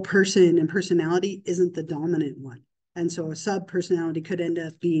physical person and personality isn't the dominant one. And so a sub personality could end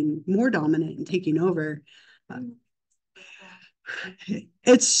up being more dominant and taking over.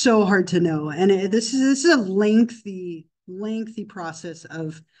 It's so hard to know. And this is a lengthy process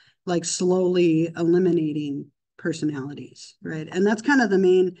of like slowly eliminating personalities, right? And that's kind of the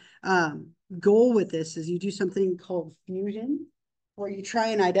main goal with this is you do something called fusion, where you try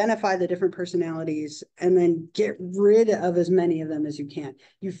and identify the different personalities and then get rid of as many of them as you can.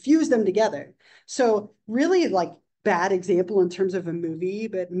 You fuse them together. So really like bad example in terms of a movie,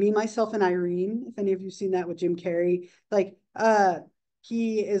 but Me, Myself, and Irene, if any of you've seen that with Jim Carrey, like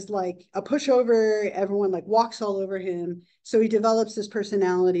he is like a pushover, everyone like walks all over him. So he develops this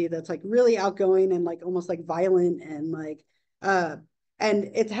personality that's like really outgoing and like almost like violent and like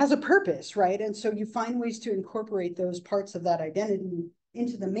and it has a purpose, right? And so you find ways to incorporate those parts of that identity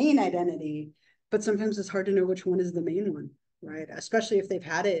into the main identity, but sometimes it's hard to know which one is the main one, right? Especially if they've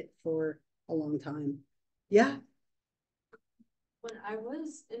had it for a long time. Yeah. When I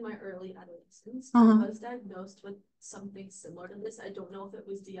was in my early adolescence, Uh-huh. I was diagnosed with something similar to this. I don't know if it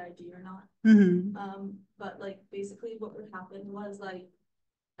was DID or not. But like basically what would happen was like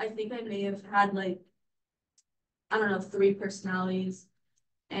I think I may have had like I don't know 3 personalities,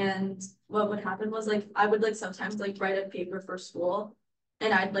 and what would happen was like I would like sometimes like write a paper for school,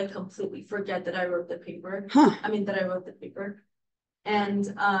 and I'd like completely forget that I wrote the paper. That I wrote the paper,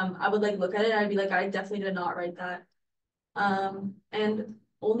 and I would like look at it and I'd be like I definitely did not write that. And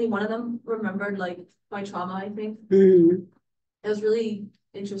only one of them remembered like my trauma, I think. It was really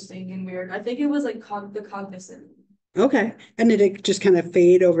interesting and weird. I think it was like the cognizant. Okay. And did it just kind of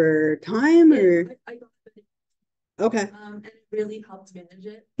fade over time or? I got it. Okay. And it really helped manage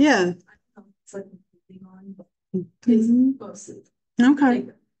it. Yeah. I don't know if it's like moving on, but it's mostly. Okay.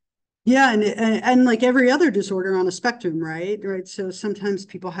 Like, yeah, and like every other disorder on a spectrum, right? Right. So sometimes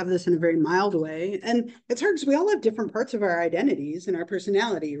people have this in a very mild way. And it's hard because we all have different parts of our identities and our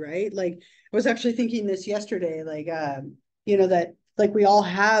personality, right? Like I was actually thinking this yesterday, like that like we all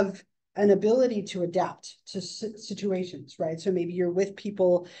have an ability to adapt to situations, right? So maybe you're with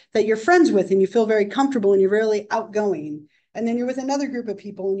people that you're friends with and you feel very comfortable and you're really outgoing. And then you're with another group of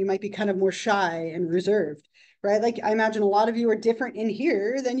people and you might be kind of more shy and reserved, right? Like I imagine a lot of you are different in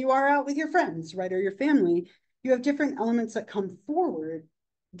here than you are out with your friends, right? Or your family. You have different elements that come forward.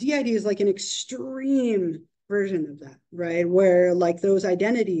 DID is like an extreme version of that, right? Where like those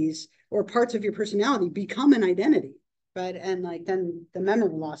identities or parts of your personality become an identity, right? And like then the memory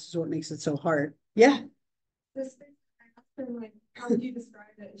loss is what makes it so hard. Yeah. This thing, I asked her, like, how would you describe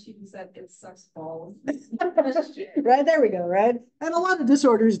it? And she said it sucks balls. Right, there we go, right? And a lot of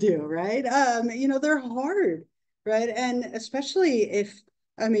disorders do, right? They're hard, right? And especially if,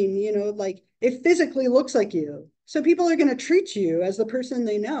 like it physically looks like you. So people are going to treat you as the person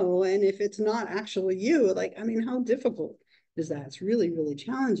they know. And if it's not actually you, like, how difficult is that? It's really, really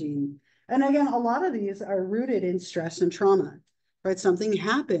challenging. And again, a lot of these are rooted in stress and trauma, right? Something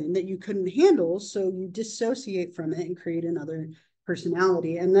happened that you couldn't handle, so you dissociate from it and create another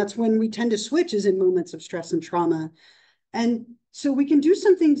personality. And that's when we tend to switch is in moments of stress and trauma. And so we can do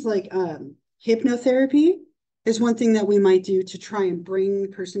some things like hypnotherapy is one thing that we might do to try and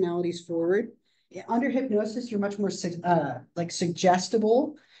bring personalities forward. Under hypnosis, you're much more like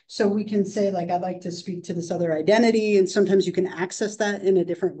suggestible. So we can say like, I'd like to speak to this other identity. And sometimes you can access that in a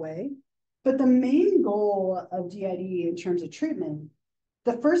different way. But the main goal of DID in terms of treatment,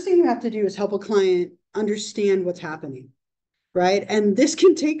 the first thing you have to do is help a client understand what's happening, right? And this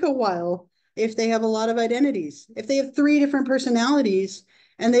can take a while if they have a lot of identities. If they have 3 different personalities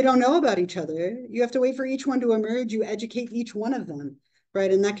and they don't know about each other, you have to wait for each one to emerge. You educate each one of them,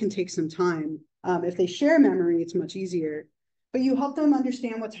 right? And that can take some time. If they share memory, it's much easier. But you help them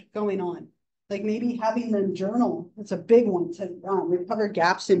understand what's going on. Like maybe having them journal, it's a big one to recover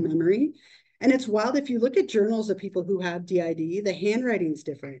gaps in memory. And it's wild if you look at journals of people who have DID, the handwriting is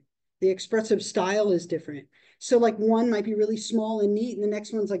different. The expressive style is different. So like one might be really small and neat, and the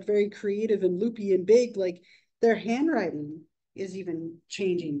next one's like very creative and loopy and big. Like their handwriting is even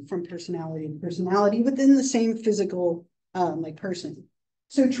changing from personality to personality within the same physical like person.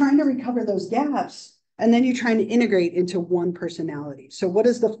 So trying to recover those gaps, and then you're trying to integrate into one personality. So what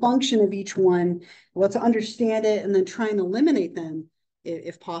is the function of each one? Let's understand it, and then try and eliminate them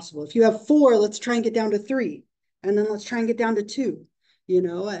if possible. If you have 4, let's try and get down to 3, and then let's try and get down to 2.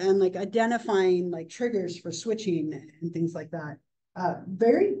 And like identifying like triggers for switching and things like that.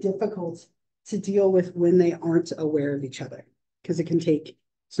 Very difficult to deal with when they aren't aware of each other because it can take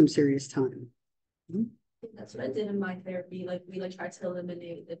some serious time. think that's what I did in my therapy. Like we like tried to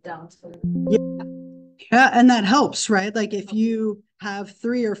eliminate it down to. Yeah, and that helps, right? Like if you have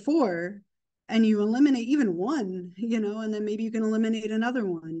 3 or 4 and you eliminate even one, and then maybe you can eliminate another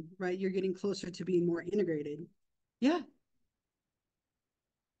one, right? You're getting closer to being more integrated. Yeah.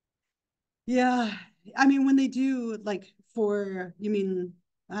 Yeah. I mean, when they do like you mean,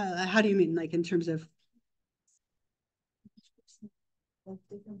 how do you mean? Like in terms of? Like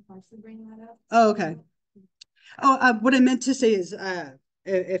different parts to bring that up. Oh, okay. Oh, what I meant to say is,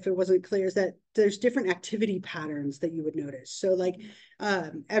 if it wasn't clear, is that there's different activity patterns that you would notice. So like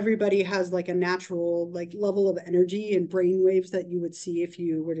everybody has like a natural like level of energy and brain waves that you would see if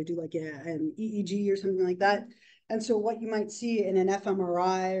you were to do like an EEG or something like that. And so what you might see in an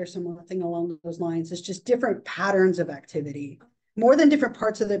fMRI or something along those lines is just different patterns of activity, more than different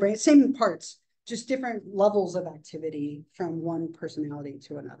parts of the brain, same parts, just different levels of activity from one personality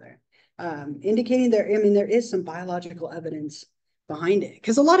to another. Indicating there is some biological evidence behind it,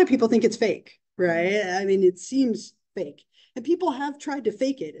 because a lot of people think it's fake, right? I mean, it seems fake, and people have tried to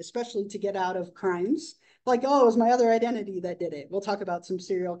fake it, especially to get out of crimes. Like, oh, it was my other identity that did it. We'll talk about some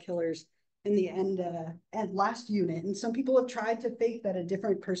serial killers in the end and last unit, and some people have tried to fake that a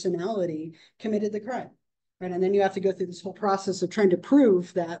different personality committed the crime, right? And then you have to go through this whole process of trying to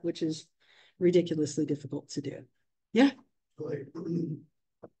prove that, which is ridiculously difficult to do. Yeah. Like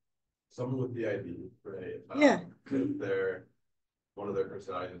someone with DID, right? Yeah. If they're one of their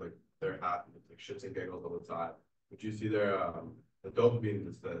personalities, like they're happy, like shits and giggles all the time. Would you see their the dopamine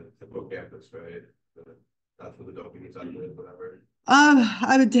is the hippocampus, right? That's where the dopamine is under, whatever.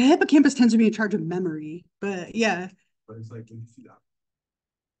 The hippocampus tends to be in charge of memory, but yeah. But it's like, can you see that?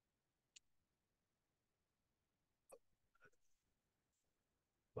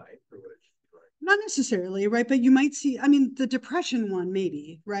 Like, or what it should be like. Not necessarily, right? But you might see, I mean, the depression one,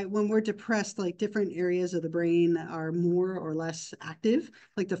 maybe, right? When we're depressed, like different areas of the brain are more or less active,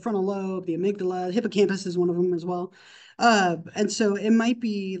 like the frontal lobe, the amygdala, the hippocampus is one of them as well. And so it might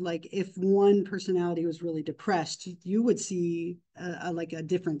be like if one personality was really depressed, you would see like a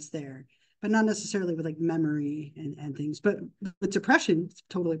difference there, but not necessarily with like memory and things. But with depression, it's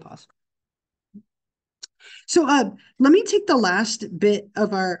totally possible. So let me take the last bit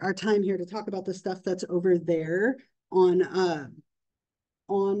of our time here to talk about the stuff that's over there on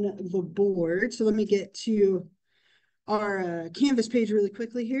the board. So let me get to our Canvas page really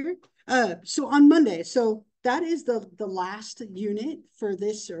quickly here. So on Monday, so that is the last unit for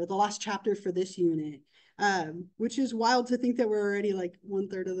this, or the last chapter for this unit, which is wild to think that we're already like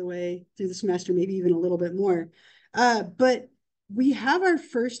 1/3 of the way through the semester, maybe even a little bit more. But we have our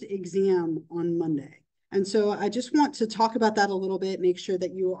first exam on Monday. And so I just want to talk about that a little bit, make sure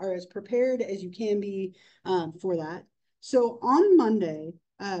that you are as prepared as you can be for that. So on Monday,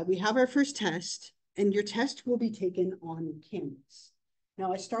 we have our first test, and your test will be taken on Canvas.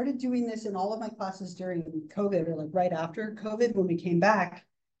 Now, I started doing this in all of my classes during COVID, or like right after COVID when we came back.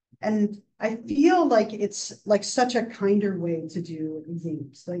 And I feel like it's like such a kinder way to do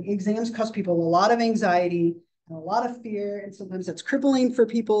exams. Like exams cause people a lot of anxiety and a lot of fear, and sometimes that's crippling for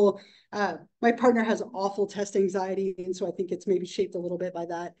people. My partner has awful test anxiety, and so I think it's maybe shaped a little bit by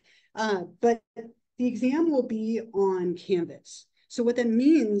that. But the exam will be on Canvas. So what that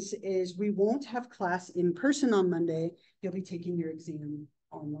means is we won't have class in person on Monday. You'll be taking your exam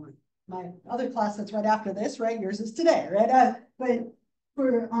online. My other class that's right after this, right? Yours is today, right?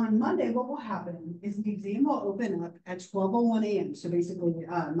 But on Monday, what will happen is the exam will open up at 12:01 a.m. So basically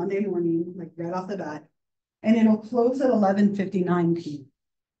Monday morning, like right off the bat, and it'll close at 11:59 p.m.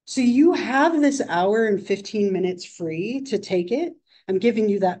 So you have this hour and 15 minutes free to take it. I'm giving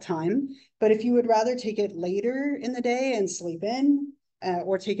you that time. But if you would rather take it later in the day and sleep in,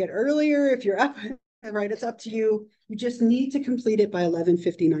 or take it earlier if you're up, right, it's up to you. You just need to complete it by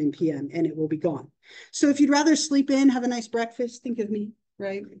 11:59 p.m. and it will be gone. So if you'd rather sleep in, have a nice breakfast, think of me,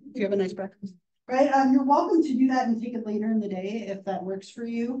 right? If you have a nice breakfast, right? You're welcome to do that and take it later in the day if that works for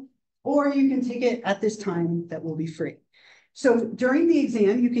you. Or you can take it at this time that will be free. So during the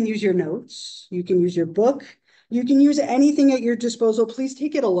exam, you can use your notes, you can use your book, you can use anything at your disposal. Please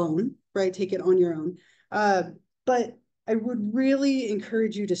take it alone, right? Take it on your own. But I would really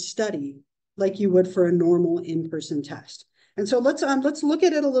encourage you to study like you would for a normal in-person test. And so let's look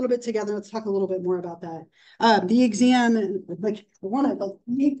at it a little bit together. Let's talk a little bit more about that. The exam, like I want to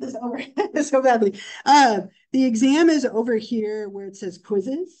make this over so badly. The exam is over here where it says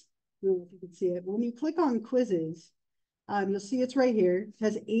quizzes. I don't know if you can see it. When you click on quizzes, you'll see it's right here. It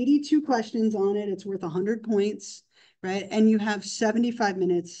has 82 questions on it. It's worth 100 points, right? And you have 75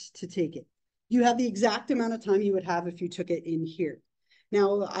 minutes to take it. You have the exact amount of time you would have if you took it in here.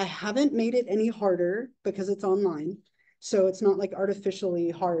 Now, I haven't made it any harder because it's online. So it's not like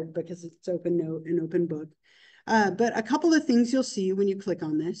artificially hard because it's open note and open book. But a couple of things you'll see when you click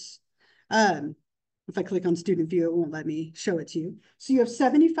on this. If I click on student view, it won't let me show it to you. So you have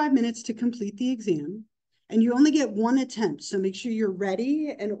 75 minutes to complete the exam and you only get one attempt. So make sure you're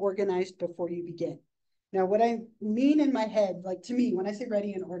ready and organized before you begin. Now, what I mean in my head, like to me, when I say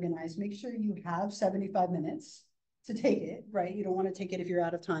ready and organized, make sure you have 75 minutes to take it, right? You don't want to take it if you're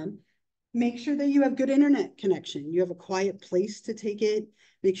out of time. Make sure that you have good internet connection. You have a quiet place to take it.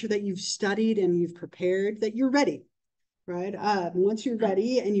 Make sure that you've studied and you've prepared, that you're ready, right? Once you're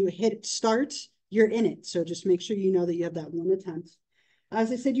ready and you hit start, you're in it. So just make sure you know that you have that one attempt.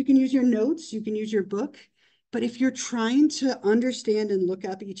 As I said, you can use your notes, you can use your book, but if you're trying to understand and look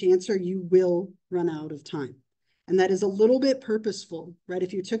up each answer, you will run out of time. And that is a little bit purposeful, right?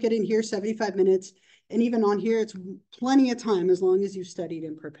 If you took it in here 75 minutes, and even on here, it's plenty of time as long as you've studied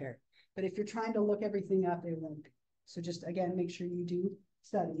and prepared. But if you're trying to look everything up, it won't be. So just, again, make sure you do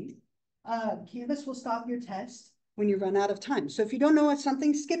study. Canvas will stop your test when you run out of time. So if you don't know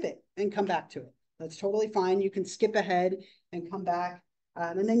something, skip it and come back to it. That's totally fine. You can skip ahead and come back.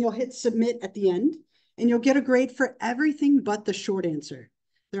 And then you'll hit submit at the end. And you'll get a grade for everything but the short answer.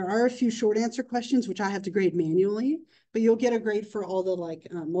 There are a few short answer questions, which I have to grade manually, but you'll get a grade for all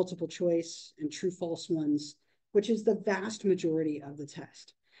the multiple choice and true false ones, which is the vast majority of the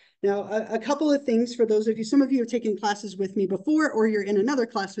test. Now, a couple of things for those of you, some of you have taken classes with me before, or you're in another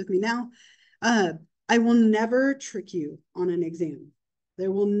class with me now. I will never trick you on an exam.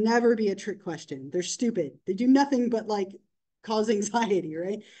 There will never be a trick question. They're stupid. They do nothing but cause anxiety,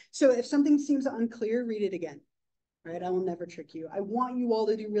 right? So if something seems unclear, read it again, right? I will never trick you. I want you all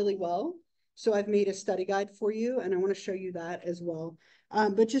to do really well. So I've made a study guide for you and I want to show you that as well.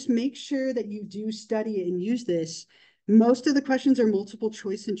 But just make sure that you do study and use this. Most of the questions are multiple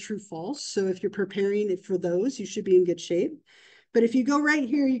choice and true false. So if you're preparing for those, you should be in good shape. But if you go right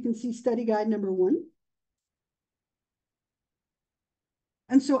here, you can see study guide number 1.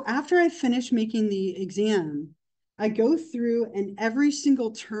 And so after I finish making the exam, I go through and every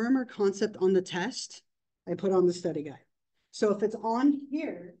single term or concept on the test, I put on the study guide. So if it's on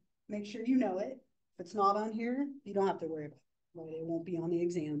here, make sure you know it. If it's not on here, you don't have to worry about it. Right? It won't be on the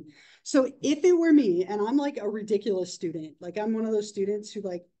exam. So if it were me, and I'm like a ridiculous student, I'm one of those students who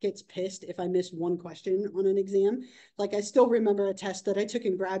gets pissed if I miss one question on an exam. I still remember a test that I took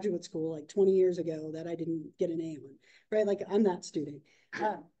in graduate school 20 years ago that I didn't get an A on, right? I'm that student.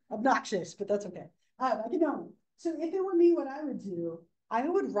 Obnoxious, but that's okay. So if it were me, what I would do, I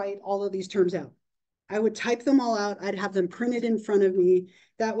would write all of these terms out. I would type them all out. I'd have them printed in front of me.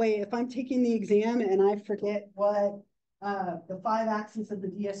 That way, if I'm taking the exam and I forget what the 5 axes of the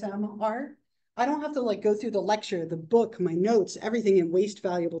DSM are, I don't have to go through the lecture, the book, my notes, everything and waste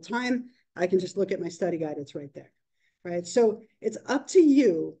valuable time. I can just look at my study guide. It's right there, right? So it's up to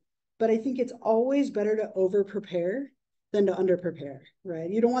you, but I think it's always better to over prepare than to under prepare, right?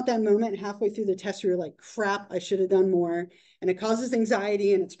 You don't want that moment halfway through the test where you're like, crap, I should have done more. And it causes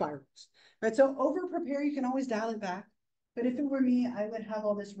anxiety and it spirals, right? So over prepare, you can always dial it back. But if it were me, I would have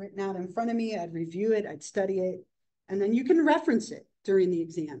all this written out in front of me. I'd review it, I'd study it, and then you can reference it during the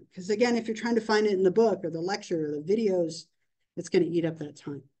exam. Because again, if you're trying to find it in the book or the lecture or the videos, it's going to eat up that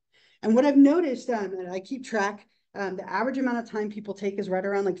time. And what I've noticed, and I keep track, the average amount of time people take is right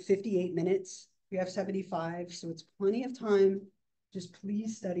around 58 minutes. You have 75, so it's plenty of time. Just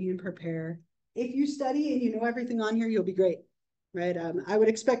please study and prepare. If you study and you know everything on here, you'll be great, right? I would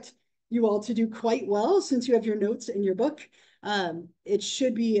expect you all to do quite well since you have your notes in your book. It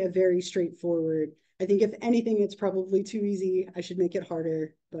should be a very straightforward. I think if anything, it's probably too easy. I should make it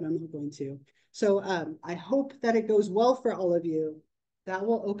harder, but I'm not going to. So I hope that it goes well for all of you. That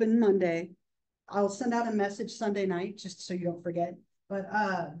will open Monday. I'll send out a message Sunday night just so you don't forget. But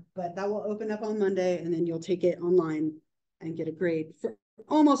that will open up on Monday, and then you'll take it online and get a grade for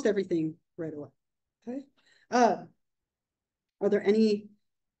almost everything right away. Okay. Are there any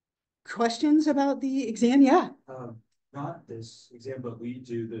questions about the exam? Yeah. Not this exam, but we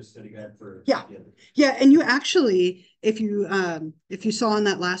do the study guide for yeah. And you actually, if you saw on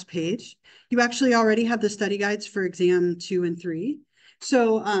that last page, you actually already have the study guides for exam 2 and 3.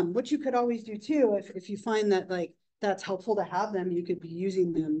 So what you could always do too, if you find that that's helpful to have them, you could be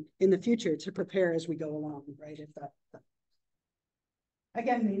using them in the future to prepare as we go along, right? If that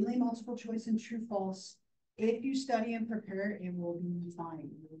again, mainly multiple choice and true false. If you study and prepare, it will be fine.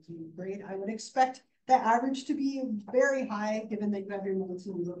 It will do great. I would expect the average to be very high, given that you have your notes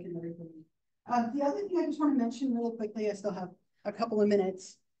and you look and everything. The other thing I just want to mention really quickly, I still have a couple of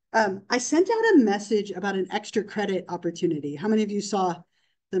minutes. I sent out a message about an extra credit opportunity. How many of you saw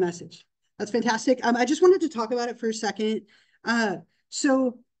the message? That's fantastic. I just wanted to talk about it for a second.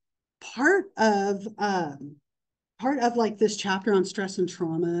 So part of like this chapter on stress and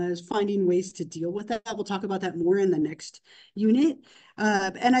trauma is finding ways to deal with that. We'll talk about that more in the next unit.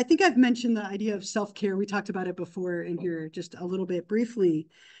 And I think I've mentioned the idea of self-care. We talked about it before in here just a little bit briefly.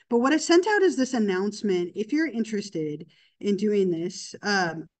 But what I sent out is this announcement. If you're interested in doing this,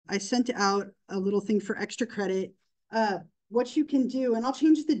 I sent out a little thing for extra credit. What you can do, and I'll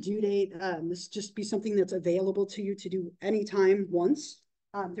change the due date. This just be something that's available to you to do anytime once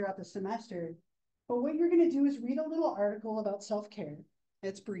throughout the semester. But what you're going to do is read a little article about self-care.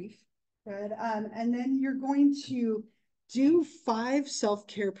 It's brief, right? And then you're going to do 5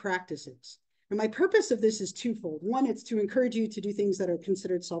 self-care practices. And my purpose of this is twofold. One, it's to encourage you to do things that are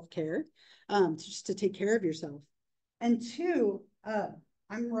considered self-care, just to take care of yourself. And 2,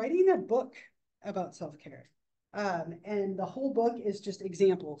 I'm writing a book about self-care. And the whole book is just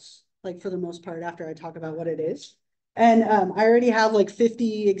examples, like for the most part, after I talk about what it is. And I already have like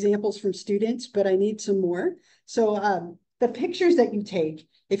 50 examples from students, but I need some more. So the pictures that you take,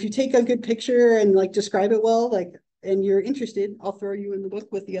 if you take a good picture and like describe it well, like, and you're interested, I'll throw you in the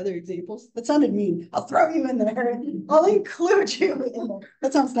book with the other examples. That sounded mean. I'll throw you in there. I'll include you in there.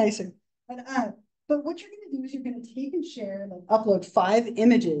 That sounds nicer. But what you're going to do is you're going to take and share, like upload 5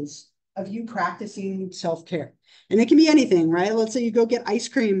 images of you practicing self-care. And it can be anything, right? Let's say you go get ice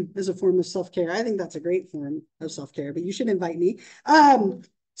cream as a form of self-care. I think that's a great form of self-care, but you should invite me.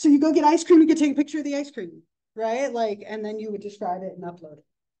 So you go get ice cream, you can take a picture of the ice cream, right? Like, and then you would describe it and upload it.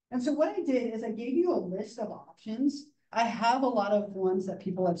 And so what I did is I gave you a list of options. I have a lot of ones that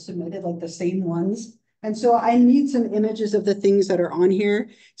people have submitted, like the same ones. And so I need some images of the things that are on here.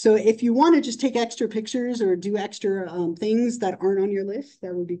 So if you want to just take extra pictures or do extra things that aren't on your list,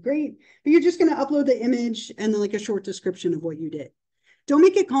 that would be great. But you're just going to upload the image and then like a short description of what you did. Don't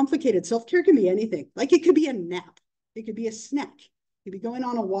make it complicated. Self-care can be anything. Like it could be a nap. It could be a snack. It could be going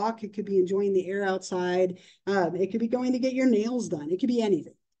on a walk. It could be enjoying the air outside. It could be going to get your nails done. It could be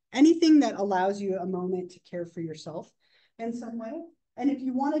anything. Anything that allows you a moment to care for yourself in some way. And if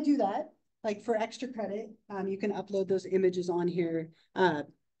you want to do that, like for extra credit, you can upload those images on here. And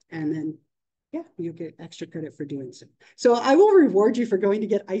then, yeah, you get extra credit for doing so. So I will reward you for going to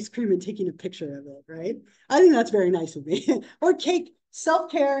get ice cream and taking a picture of it, right? I think that's very nice of me. Or cake,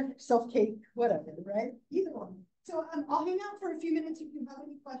 self-care, self-cake, whatever, right? Either one. So I'll hang out for a few minutes if you have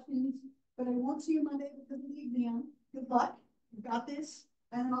any questions, but I won't see you Monday because of the exam. Good luck. You got this.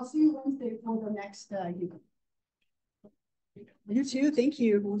 And I'll see you Wednesday for the next unit. You too. Thank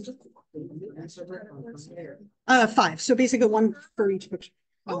you. 5. So basically 1 for each picture.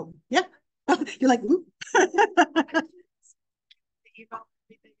 Yeah. You're like, ooh.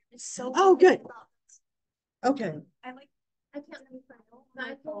 Oh, good. Okay. I can't remember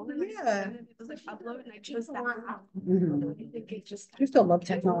my phone. Yeah. And it was like upload and I chose that. Mhm. I think it just. You still love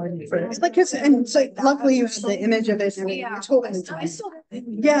technology. It's like, and it's like, luckily you have the image of it. Yeah. It's totally fine.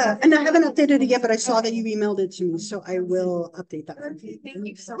 Yeah, and I haven't updated it yet, but I saw that you emailed it to me, so I will update that. Thank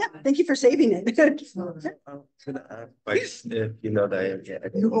you so Yeah, much. thank you for saving it. If you know that I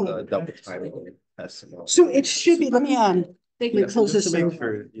do double time SML. So it should be, let me Thank let me you. close Just this. to make So-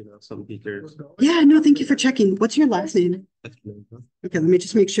 sure, some teachers. Yeah, no, thank you for checking. What's your last name? Okay, let me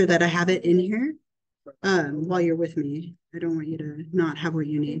just make sure that I have it in here. While you're with me, I don't want you to not have what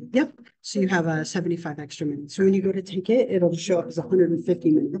you need. Yep. So you have 75 extra minutes. So when you go to take it, it'll show up as 150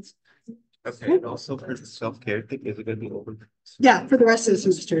 minutes. Okay, and also for the self-care thing, is it gonna be open? Yeah, for the rest of the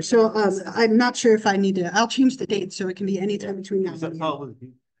semester. So I'm not sure if I need to, I'll change the date so it can be anytime between now and That's then. how it would be.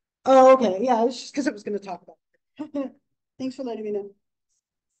 Oh, okay. Yeah, it's just because I was going to talk about it. Thanks for letting me know.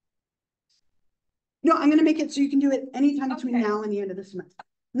 No, I'm going to make it so you can do it anytime between Okay. now and the end of the semester.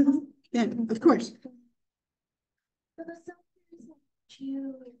 Mhm. Yeah, of course.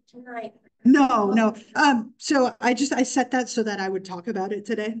 tonight. No. So I set that so that I would talk about it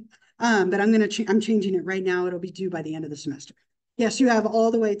today. But I'm changing it right now. It'll be due by the end of the semester. Yes, you have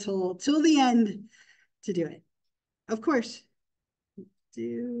all the way till the end to do it. Of course.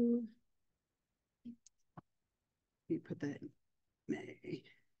 You put that in May.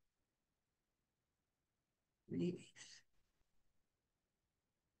 May 8th.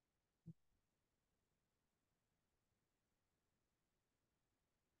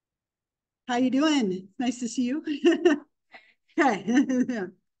 How you doing? Nice to see you. Okay.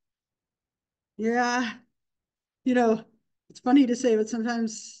 Yeah. It's funny to say, but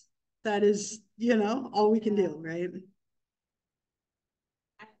sometimes that is, all we can do, right?